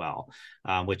HELOCs as well,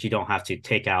 which you don't have to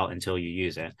take out until you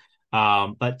use it.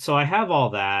 But so I have all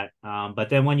that. But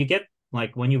then when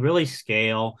you really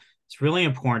scale, it's really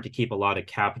important to keep a lot of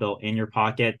capital in your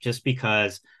pocket just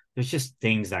because there's just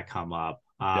things that come up.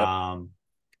 Yep.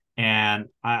 And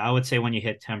I would say when you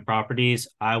hit 10 properties,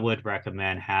 I would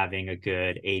recommend having a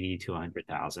good 80 to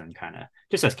 100,000 kind of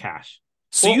just as cash.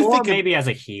 So Or, you or think of maybe as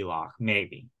a HELOC,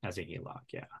 maybe as a HELOC.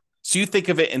 Yeah. so you think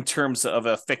of it in terms of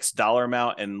a fixed dollar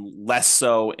amount and less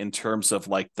so in terms of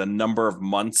like the number of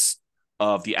months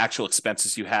of the actual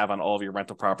expenses you have on all of your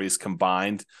rental properties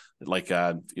combined, like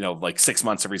like 6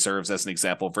 months of reserves as an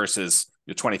example versus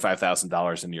your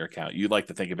 $25,000 in your account. You like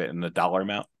to think of it in the dollar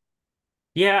amount.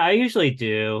 Yeah, I usually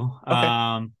do.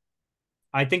 Okay.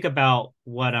 I think about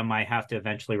what I might have to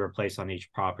eventually replace on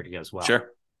each property as well. Sure.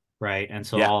 Right. And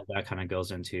so Yeah. all of that kind of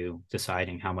goes into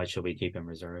deciding how much should we keep in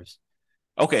reserves.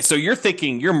 Okay. So you're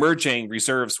thinking you're merging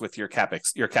reserves with your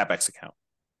CapEx account.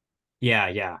 Yeah,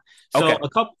 yeah. So Okay.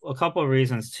 a couple of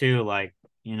reasons too, like,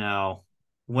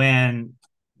 when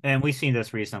and we've seen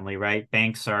this recently, right?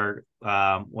 Banks are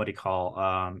what do you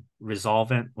call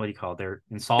resolvent? What do you call it? They're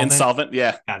insolvent? Insolvent.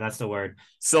 Yeah. Yeah, that's the word.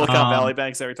 Silicon Valley Um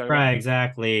banks that we're talking about. right,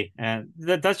 exactly. And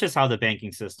that's just how the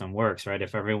banking system works, right?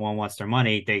 If everyone wants their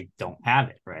money, they don't have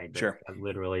it, right? That, Sure. that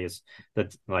literally is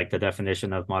the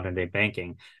definition of modern day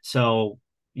banking. So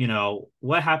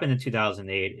what happened in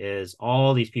 2008 is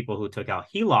all these people who took out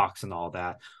HELOCs and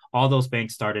all those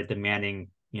banks started demanding,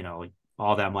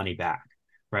 all that money back,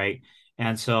 right?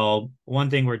 And so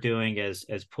one thing we're doing is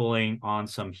pulling on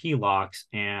some HELOCs,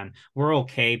 and we're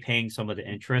okay paying some of the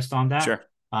interest on that, Sure.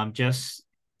 just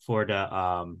for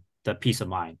the peace of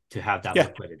mind to have that Yeah.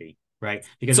 liquidity, right?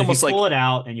 Because It's if you almost like pull it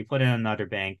out and you put it in another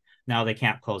bank, now they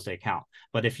can't close the account.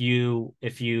 But if you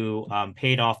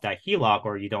paid off that HELOC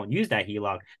or you don't use that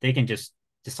HELOC, they can just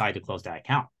decide to close that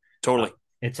account. Uh, totally.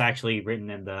 it's actually written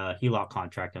in the HELOC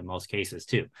contract in most cases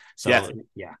too. Yeah. So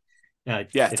yeah, Yeah.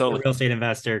 if you're a Totally. real estate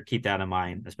investor, keep that in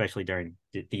mind, especially during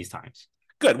these times.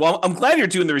 Good. Well, I'm glad you're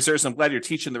doing the reserves. I'm glad you're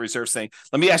teaching the reserves thing.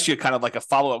 Let me ask you kind of like a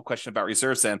follow-up question about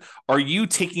reserves then. Are you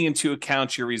taking into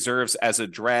account your reserves as a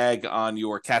drag on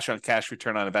your cash on cash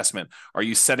return on investment? Are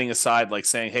you setting aside like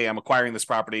saying, hey, I'm acquiring this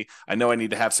property. I know I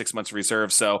need to have 6 months of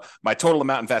reserve. So my total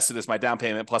amount invested is my down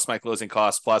payment plus my closing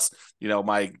costs plus,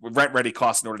 my rent ready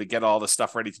costs in order to get all the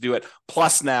stuff ready to do it.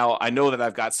 Plus now I know that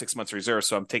I've got 6 months of reserve.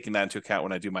 So I'm taking that into account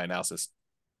when I do my analysis.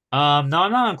 No, I'm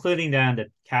not including that in the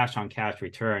cash on cash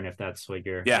return if that's what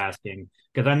you're Yeah. asking,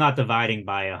 because I'm not dividing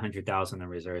by 100,000 in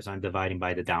reserves. I'm dividing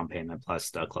by the down payment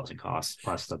plus the closing costs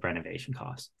plus the renovation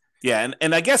costs. Yeah,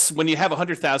 and I guess when you have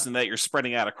 100,000 that you're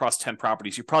spreading out across 10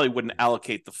 properties, you probably wouldn't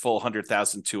allocate the full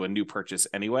 100,000 to a new purchase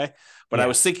anyway. But I Yeah,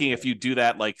 was thinking if you do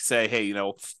that, like say, hey,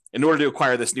 in order to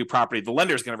acquire this new property, the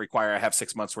lender is going to require I have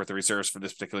 6 months worth of reserves for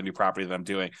this particular new property that I'm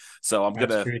doing. So I'm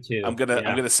that's gonna true I'm too. gonna I'm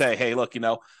Yeah, gonna say, hey, look,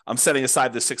 I'm setting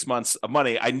aside this 6 months of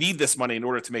money. I need this money in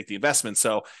order to make the investment.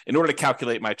 So in order to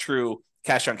calculate my true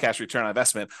cash on cash return on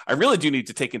investment, I really do need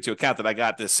to take into account that I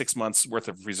got this 6 months worth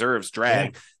of reserves yeah,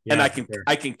 drag, and yeah, I for can sure.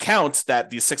 I can count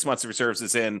that these 6 months of reserves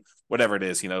is in whatever it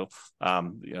is, your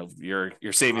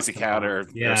savings Stocks and account or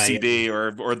bonds. Yeah, yeah, CD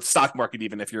or the stock market,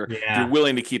 even if you're yeah,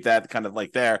 willing to keep that kind of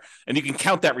like there, and you can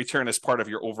count that return as part of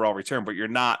your overall return, but you're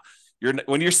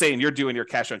when you're saying you're doing your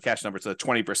cash on cash number to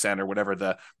 20% or whatever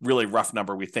the really rough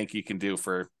number we think you can do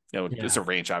for it's yeah. a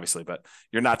range obviously, but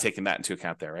you're not taking that into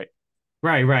account there, right?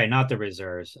 Right, right, not the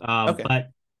reserves. Okay. But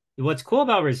what's cool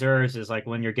about reserves is like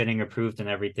when you're getting approved and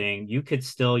everything, you could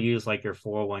still use like your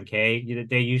 401k.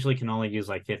 They usually can only use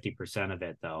like 50% of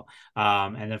it though.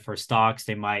 And then for stocks,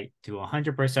 they might do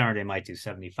 100% or they might do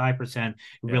 75%. It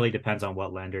Yeah. really depends on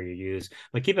what lender you use.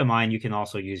 But keep in mind, you can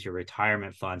also use your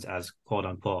retirement funds as quote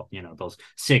unquote, those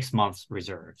 6 months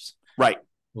reserves. Right.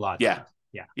 A lot of Yeah. times.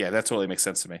 Yeah. Yeah, that totally makes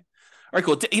sense to me. All right,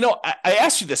 cool. I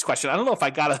asked you this question. I don't know if I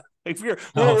got a. If we're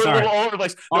Oh, a sorry. little all over the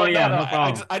place. Oh No, no, yeah, no. no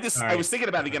problem. I Sorry. was thinking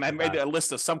about it again. I made Forgot. a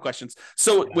list of some questions.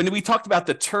 So Yeah. when we talked about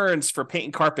the turns for paint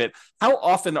and carpet, how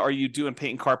often are you doing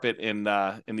paint and carpet in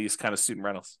these kind of student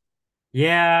rentals?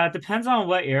 Yeah, it depends on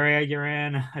what area you're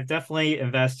in. I've definitely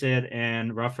invested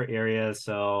in rougher areas,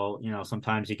 so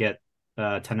sometimes you get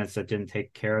tenants that didn't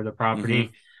take care of the Hmm. property.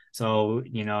 So,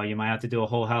 you might have to do a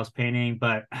whole house painting,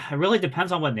 but it really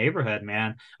depends on what neighborhood,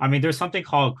 man. I mean, there's something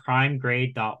called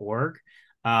crimegrade.org.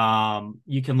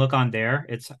 You can look on there.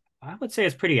 I would say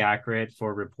it's pretty accurate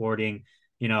for reporting,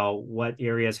 what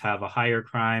areas have a higher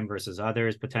crime versus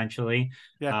others potentially.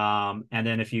 Yeah. And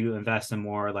then if you invest in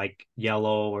more like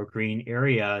yellow or green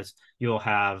areas, you'll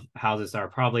have houses that are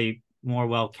probably more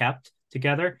well kept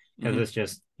together because Hmm. it's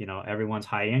just, everyone's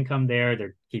high income there.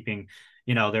 They're keeping,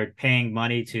 they're paying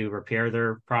money to repair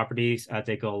their properties as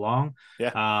they go along.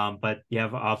 Yeah. But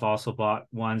I've also bought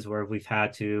ones where we've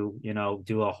had to,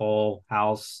 do a whole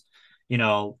house, you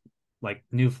know, like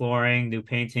new flooring, new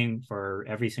painting for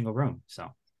every single room. So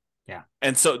yeah.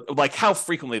 And so, like, how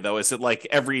frequently though? Is it like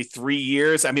every 3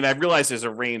 years? I mean, I realize there's a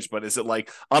range, but is it like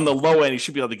on the low end, you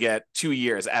should be able to get 2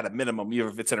 years at a minimum, even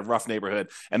if it's in a rough neighborhood.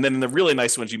 And then in the really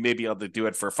nice ones, you may be able to do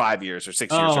it for 5 years or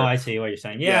 6 years. Oh, Or I see what you're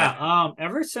saying. yeah, Yeah,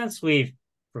 ever since we've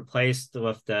replaced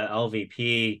with the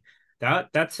LVP,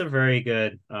 that's a very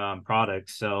good product.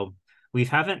 So we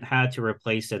haven't had to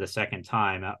replace it a second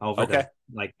time over okay. the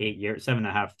like 8 years,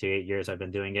 7.5 to 8 years I've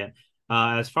been doing it.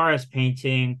 As far as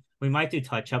painting, we might do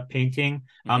touch-up painting.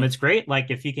 Hmm. It's great like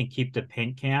if you can keep the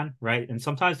paint can, right? And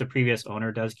sometimes the previous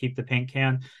owner does keep the paint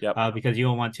can Yep. because you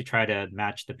don't want to try to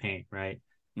match the paint, right?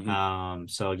 Hmm.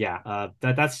 So yeah,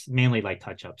 that's mainly like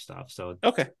touch-up stuff. So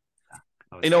Okay.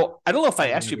 I would say I don't know if I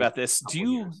asked you every about this. couple of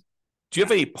years. Do you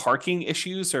have Yeah. any parking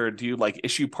issues, or do you like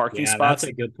issue parking Yeah, that's spots?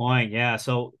 a good point. Yeah.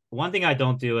 So one thing I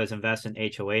don't do is invest in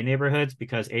HOA neighborhoods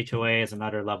because HOA is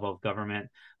another level of government.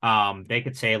 They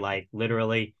could say like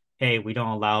literally, hey, we don't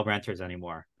allow renters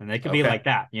anymore. And they could be Okay. like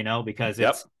that, because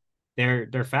Yep.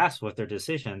 they're fast with their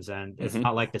decisions and it's Hmm.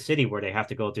 not like the city where they have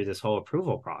to go through this whole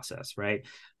approval process, right?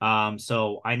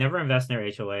 So I never invest in their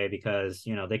HOA because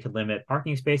they could limit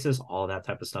parking spaces, all that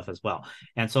type of stuff as well.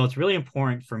 And so it's really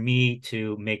important for me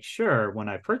to make sure when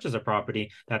I purchase a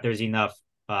property that there's enough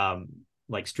um,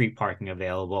 like street parking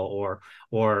available,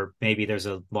 or maybe there's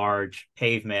a large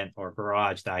pavement or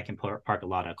garage that I can park a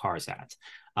lot of cars at.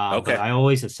 But Okay. I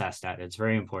always assess that. It's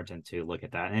very important to look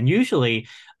at that. And usually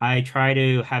I try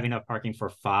to have enough parking for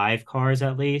 5 cars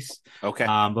at least. Okay.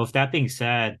 But with that being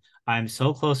said, I'm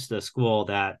so close to the school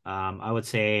that I would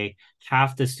say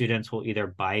half the students will either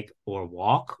bike or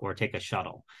walk or take a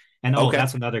shuttle. And oh, Okay.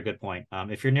 that's another good point.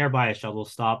 If you're nearby a shuttle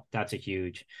stop, that's a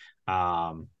huge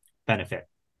um, benefit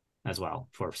as well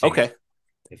for Okay. safety.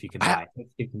 If you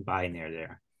can buy near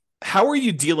there. How are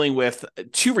you dealing with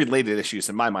two related issues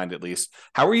in my mind, at least?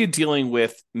 How are you dealing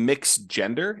with mixed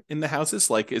gender in the houses?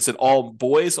 Like, is it all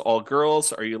boys, all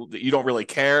girls? Are you don't really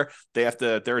care? They're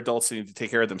adults, they need to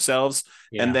take care of themselves.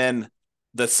 And Yeah. then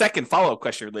the second follow-up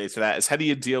question related to that is, how do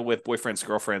you deal with boyfriends,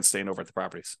 girlfriends staying over at the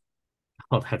properties?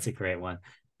 Oh, that's a great one.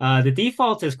 The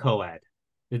default is co-ed.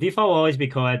 The default will always be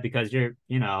co-ed because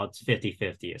it's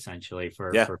 50-50 essentially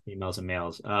for Yeah. for females and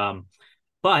males.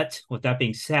 But with that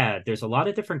being said, there's a lot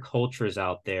of different cultures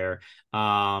out there.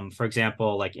 For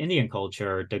example, like Indian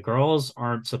culture, the girls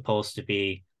aren't supposed to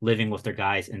be living with their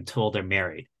guys until they're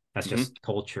married. That's Hmm. just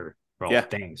cultural Yeah.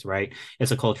 things, right?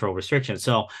 It's a cultural restriction.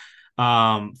 So,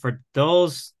 for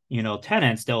those,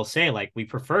 tenants, they'll say like, we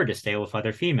prefer to stay with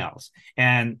other females.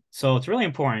 And so it's really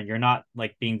important. You're not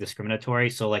like being discriminatory.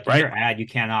 So like in Right. your ad, you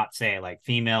cannot say like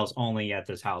females only at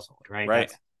this household, right? Right.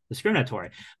 That's discriminatory.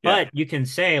 Yeah. But you can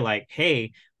say like,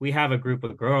 hey, we have a group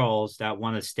of girls that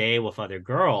want to stay with other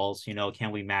girls,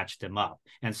 can we match them up?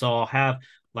 And so I'll have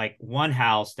like one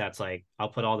house that's like, I'll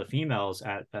put all the females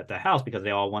at the house because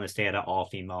they all want to stay at an all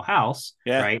female house,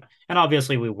 Yeah. right? And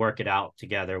obviously we work it out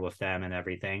together with them and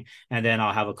everything. And then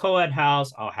I'll have a co-ed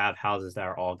house. I'll have houses that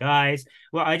are all guys.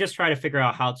 Well, I just try to figure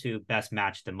out how to best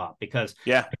match them up because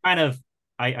Yeah.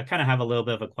 I kind of have a little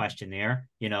bit of a questionnaire,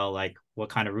 like what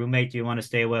kind of roommate do you want to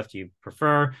stay with? Do you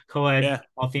prefer co-ed, Yeah.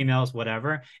 all females,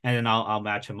 whatever? And then I'll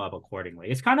match them up accordingly.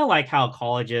 It's kind of like how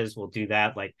colleges will do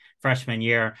that, like freshman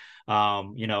year.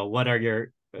 What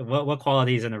are what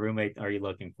qualities in a roommate are you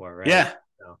looking for, right? Yeah.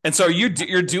 So And so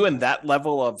you're doing that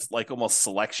level of like almost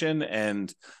selection and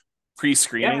yeah,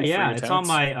 pre-screening for yeah. your It's on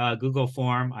tenants? my Google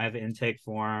form. I have an intake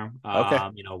form. Okay.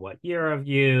 What year of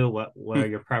you, what Hmm. are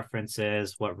your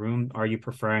preferences, what room are you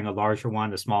preferring, a larger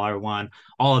one, a smaller one,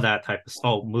 all of that type of stuff.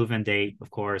 Oh, move-in date,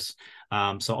 of course.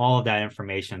 So all of that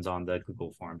information's on the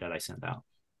Google form that I send out.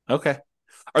 Okay.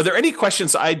 Are there any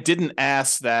questions I didn't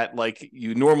ask that like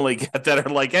you normally get that are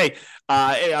like, hey,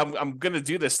 I'm gonna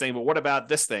do this thing, but what about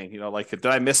this thing? Like, did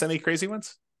I miss any crazy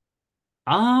ones?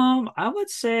 I would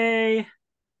say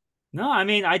No, I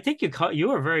mean, I think you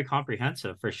were very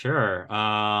comprehensive for sure.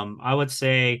 I would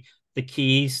say the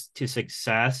keys to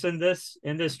success in this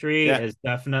industry Yeah. is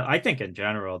definitely, I think in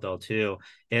general though too,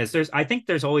 is I think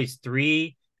there's always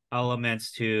three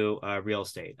elements to real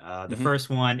estate. The Hmm. first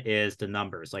one is the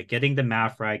numbers, like getting the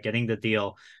math right, getting the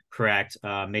deal correct,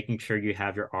 making sure you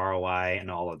have your ROI and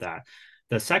all of that.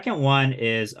 The second one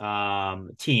is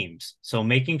teams. So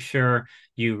making sure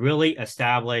you really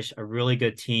establish a really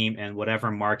good team in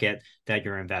whatever market that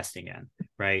you're investing in,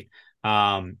 right?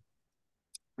 Um,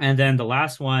 and then the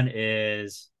last one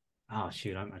is, oh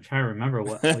shoot, I'm trying to remember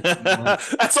which one it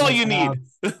was. That's all But you need.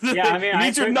 yeah, I mean, You need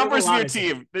your there's a numbers and lot your of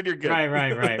things. team, then you're good.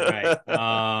 Right.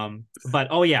 But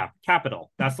oh yeah,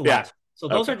 capital. That's the Yeah. last. So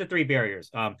those Okay. are the three barriers.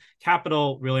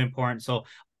 Capital really important. So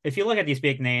if you look at these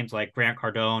big names like Grant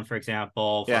Cardone, for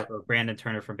example, Yeah. or Brandon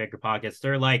Turner from Bigger Pockets,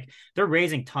 they're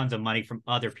raising tons of money from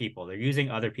other people. They're using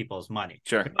other people's money.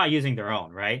 Sure. They're not using their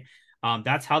own, right?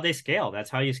 That's how they scale. That's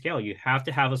how you scale. You have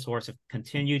to have a source of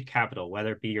continued capital,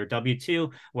 whether it be your W-2,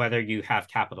 whether you have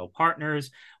capital partners,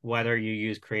 whether you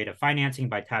use creative financing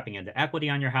by tapping into equity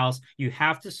on your house. You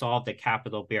have to solve the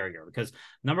capital barrier because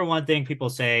number one thing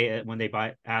people say when they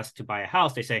ask to buy a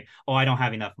house, they say, "Oh, I don't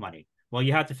have enough money." Well,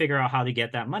 you have to figure out how to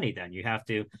get that money. Then you have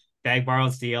to beg, borrow,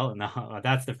 steal, and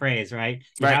that's the phrase, right?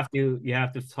 Right. You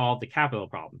have to solve the capital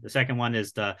problem. The second one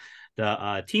is the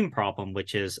team problem,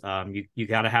 which is you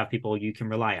got to have people you can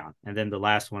rely on. And then the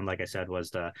last one, like I said,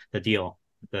 was the deal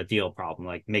problem,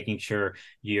 like making sure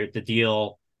the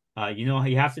deal.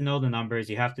 You have to know the numbers,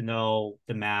 you have to know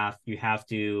the math, you have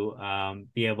to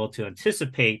be able to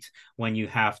anticipate when you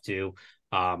have to,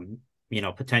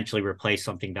 potentially replace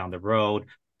something down the road,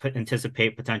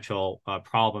 anticipate potential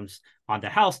problems on the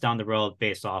house down the road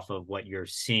based off of what you're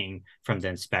seeing from the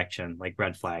inspection, like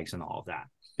red flags and all of that.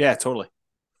 Yeah, totally.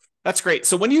 That's great.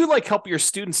 So when you like help your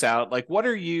students out, like what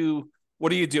are you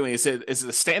doing? Is it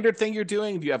a standard thing you're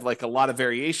doing? Do you have like a lot of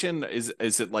variation? Is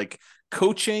it like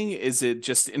coaching? Is it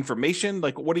just information?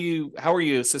 Like how are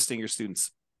you assisting your students?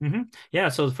 Mm-hmm. Yeah.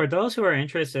 So for those who are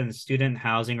interested in student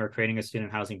housing or creating a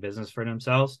student housing business for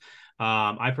themselves,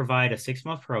 I provide a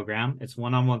 6-month program. It's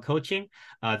one-on-one coaching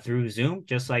through Zoom,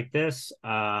 just like this.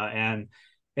 And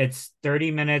it's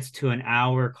 30 minutes to an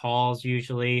hour calls,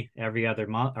 usually every other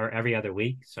month or every other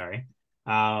week. Sorry.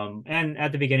 And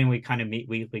at the beginning, we kind of meet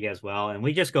weekly as well. And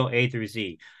we just go A through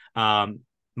Z.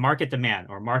 Market demand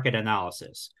or market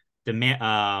analysis,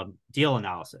 deal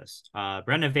analysis,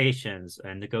 renovations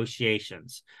and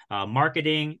negotiations,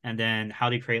 marketing, and then how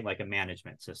to create like a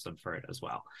management system for it as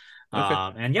well. Okay.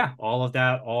 And yeah, all of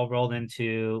that all rolled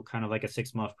into kind of like a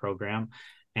 6-month program.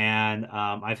 And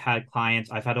I've had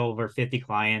over 50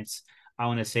 clients. I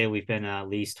want to say we've been in at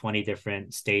least 20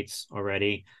 different states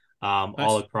already, all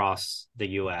Nice. across the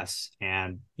US.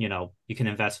 And, you can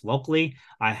invest locally.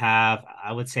 I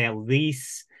would say at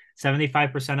least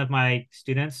 75% of my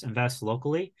students invest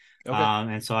locally. Okay.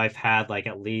 And so I've had like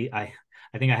at least, I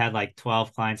think I had like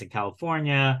 12 clients in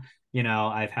California.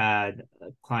 I've had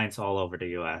clients all over the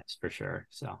US for sure.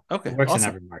 So it Okay. works in Awesome.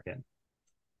 every market.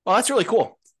 Well, that's really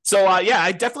cool. So, yeah,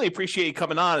 I definitely appreciate you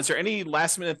coming on. Is there any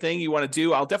last minute thing you want to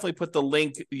do? I'll definitely put the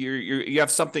link. You have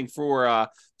something for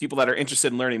people that are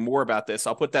interested in learning more about this.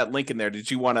 I'll put that link in there. Did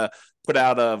you want to put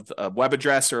out a web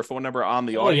address or a phone number on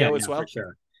the Oh yeah, audio as yeah, for well?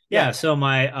 sure. Yeah. Yeah, so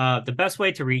the best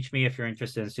way to reach me if you're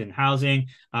interested in student housing,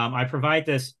 I provide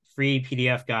this free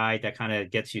PDF guide that kind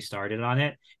of gets you started on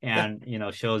it Yeah.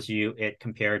 and shows you it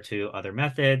compared to other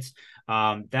methods.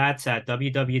 That's at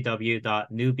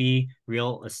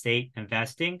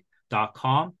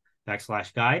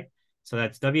www.newbierealestateinvesting.com/guide. So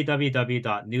that's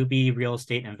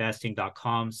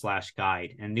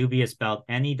www.newbierealestateinvesting.com/guide. And newbie is spelled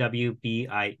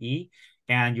NEWBIE.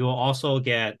 And you'll also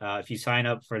get, if you sign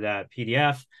up for that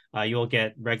PDF, you'll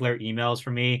get regular emails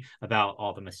from me about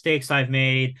all the mistakes I've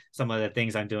made, some of the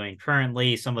things I'm doing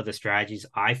currently, some of the strategies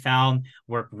I found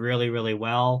work really, really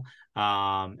well.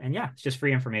 And yeah, it's just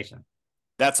free information.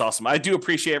 That's awesome. I do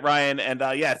appreciate it, Ryan. And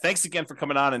yeah, thanks again for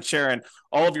coming on and sharing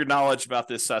all of your knowledge about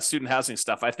this student housing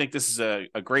stuff. I think this is a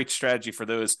great strategy for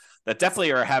those that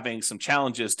definitely are having some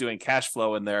challenges doing cash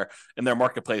flow in their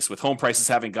marketplace, with home prices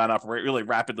having gone up really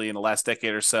rapidly in the last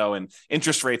decade or so, and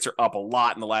interest rates are up a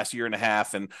lot in the last year and a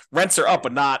half, and rents are up,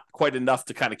 but not quite enough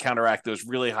to kind of counteract those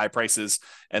really high prices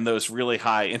and those really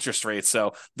high interest rates.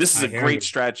 So this is I a hear great you.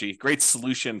 strategy, great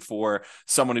solution for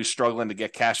someone who's struggling to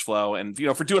get cash flow, and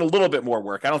for doing a little bit more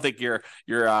work. I don't think you're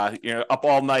up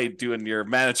all night doing your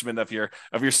management of your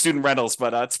student rentals,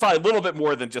 but it's probably a little bit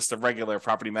more than just a regular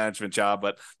property management job,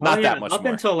 but Oh not yeah, that much up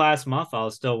more. until last month, I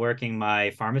was still working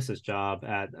my pharmacist job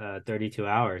at 32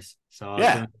 hours. So I was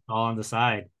Yeah. doing it all on the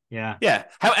side. Yeah. Yeah.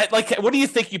 How, like, what do you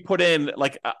think you put in,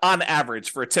 like, on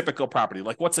average for a typical property?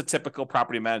 Like, what's a typical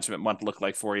property management month look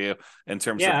like for you in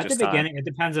terms of Yeah, at the just time? beginning, it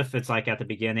depends if it's like at the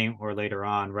beginning or later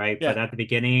on, right? But Yeah. at the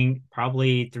beginning,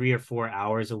 probably 3 or 4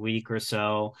 hours a week or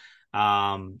so,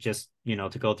 just,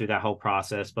 to go through that whole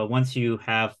process. But once you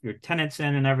have your tenants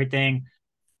in and everything,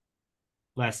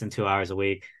 less than 2 hours a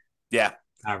week Yeah.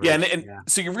 Yeah. And, average. and Yeah,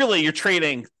 so you're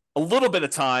trading a little bit of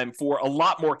time for a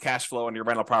lot more cash flow on your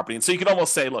rental property. And so you could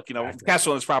almost say, look, exactly. cash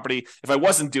flow on this property, if I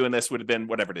wasn't doing this, would have been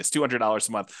whatever it is, $200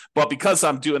 a month. But because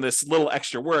I'm doing this little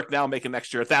extra work, now I'm making an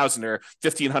extra 1,000 or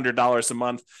 $1,500 a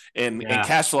month in Yeah.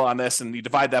 cash flow on this. And you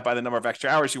divide that by the number of extra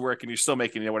hours you work, and you're still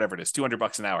making, whatever it is,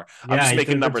 $200 an hour. I'm just Yeah, the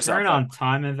making numbers up. return But on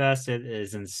time invested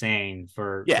is insane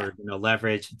for yeah.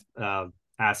 leverage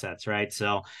assets, right?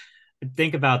 So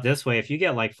think about this way: if you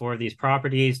get like 4 of these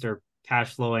properties, they're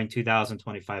cash flowing 2,000,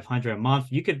 2,500 a month.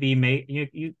 You could be made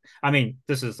you. I mean,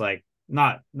 this is like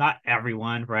not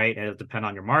everyone, right? It'll depend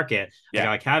on your market. I Yeah.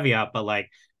 got a caveat, but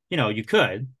like you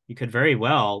could very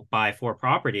well buy 4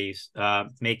 properties,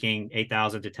 making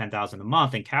 8,000 to 10,000 a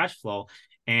month in cash flow.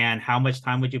 And how much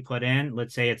time would you put in?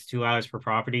 Let's say it's 2 hours per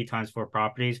property times 4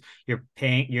 properties. You're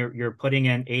putting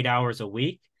in 8 hours a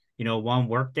week, one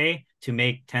work day to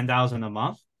make 10,000 a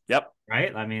month, Yep.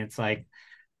 right? I mean, it's like,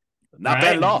 Not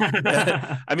bad right?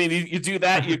 at all. I mean, you do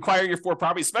that, you acquire your 4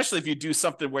 properties, especially if you do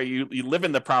something where you live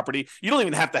in the property. You don't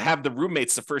even have to have the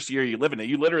roommates the first year you live in it.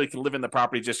 You literally can live in the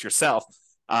property just yourself.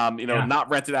 Yeah. Not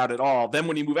rent it out at all. Then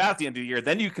when you move out at the end of the year,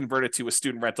 then you convert it to a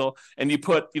student rental, and you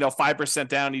put 5%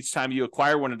 down each time you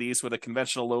acquire one of these with a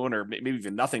conventional loan, or maybe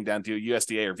even nothing down to a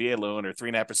USDA or VA loan, or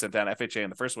 3.5% down FHA in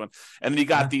the first one. And then you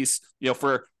got these,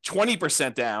 for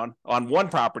 20% down on one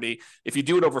property. If you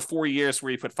do it over 4 years,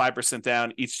 where you put 5%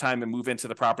 down each time and move into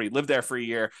the property, live there for a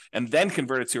year, and then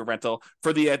convert it to a rental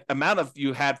for the amount of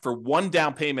you had for one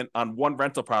down payment on one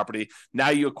rental property. Now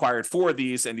you acquired 4 of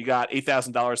these, and you got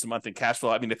 $8,000 a month in cash flow.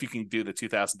 I mean, if you can do the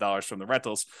 $2,000 from the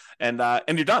rentals, and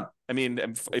you're done. I mean,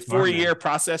 a Smart, 4-year man.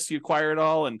 process, you acquire it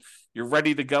all, and you're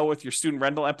ready to go with your student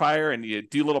rental empire, and you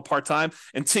do a little part-time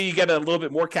until you get a little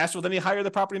bit more cash flow. Then you hire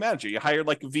the property manager. You hire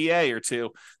like a VA or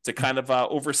two to kind of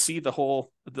oversee the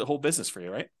whole business for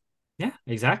you, right? Yeah,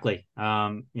 exactly.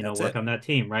 That's Work it. on that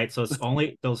team, right? So it's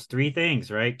only those 3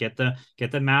 things, right? Get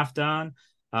the math down,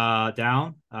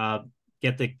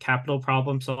 get the capital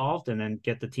problem solved, and then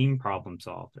get the team problem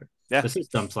solved, or Yeah, the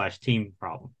system/team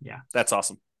problem. Yeah. that's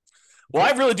awesome. Well,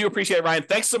 I really do appreciate it, Ryan.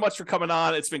 Thanks so much for coming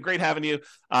on. It's been great having you.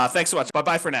 Thanks so much.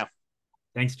 Bye-bye for now.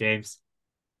 Thanks, James.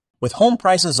 With home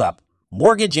prices up,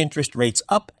 mortgage interest rates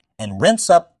up, and rents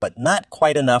up, but not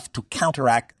quite enough to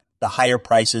counteract the higher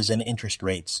prices and interest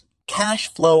rates,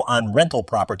 cash flow on rental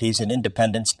properties in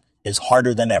Independence is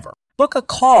harder than ever. Book a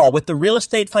call with the Real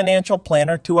Estate Financial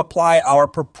Planner to apply our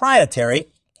proprietary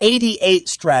 88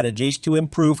 strategies to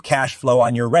improve cash flow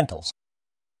on your rentals.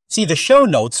 See the show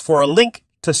notes for a link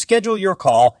to schedule your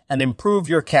call and improve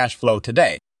your cash flow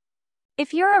today.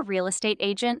 If you're a real estate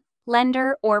agent,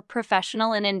 lender, or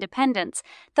professional in Independence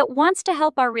that wants to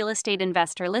help our real estate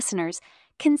investor listeners,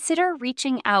 consider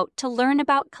reaching out to learn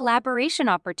about collaboration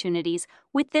opportunities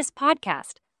with this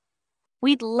podcast.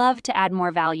 We'd love to add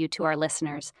more value to our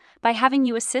listeners by having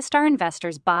you assist our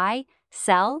investors buy,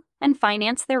 sell, and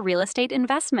finance their real estate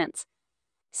investments.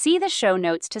 See the show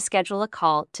notes to schedule a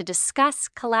call to discuss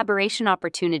collaboration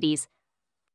opportunities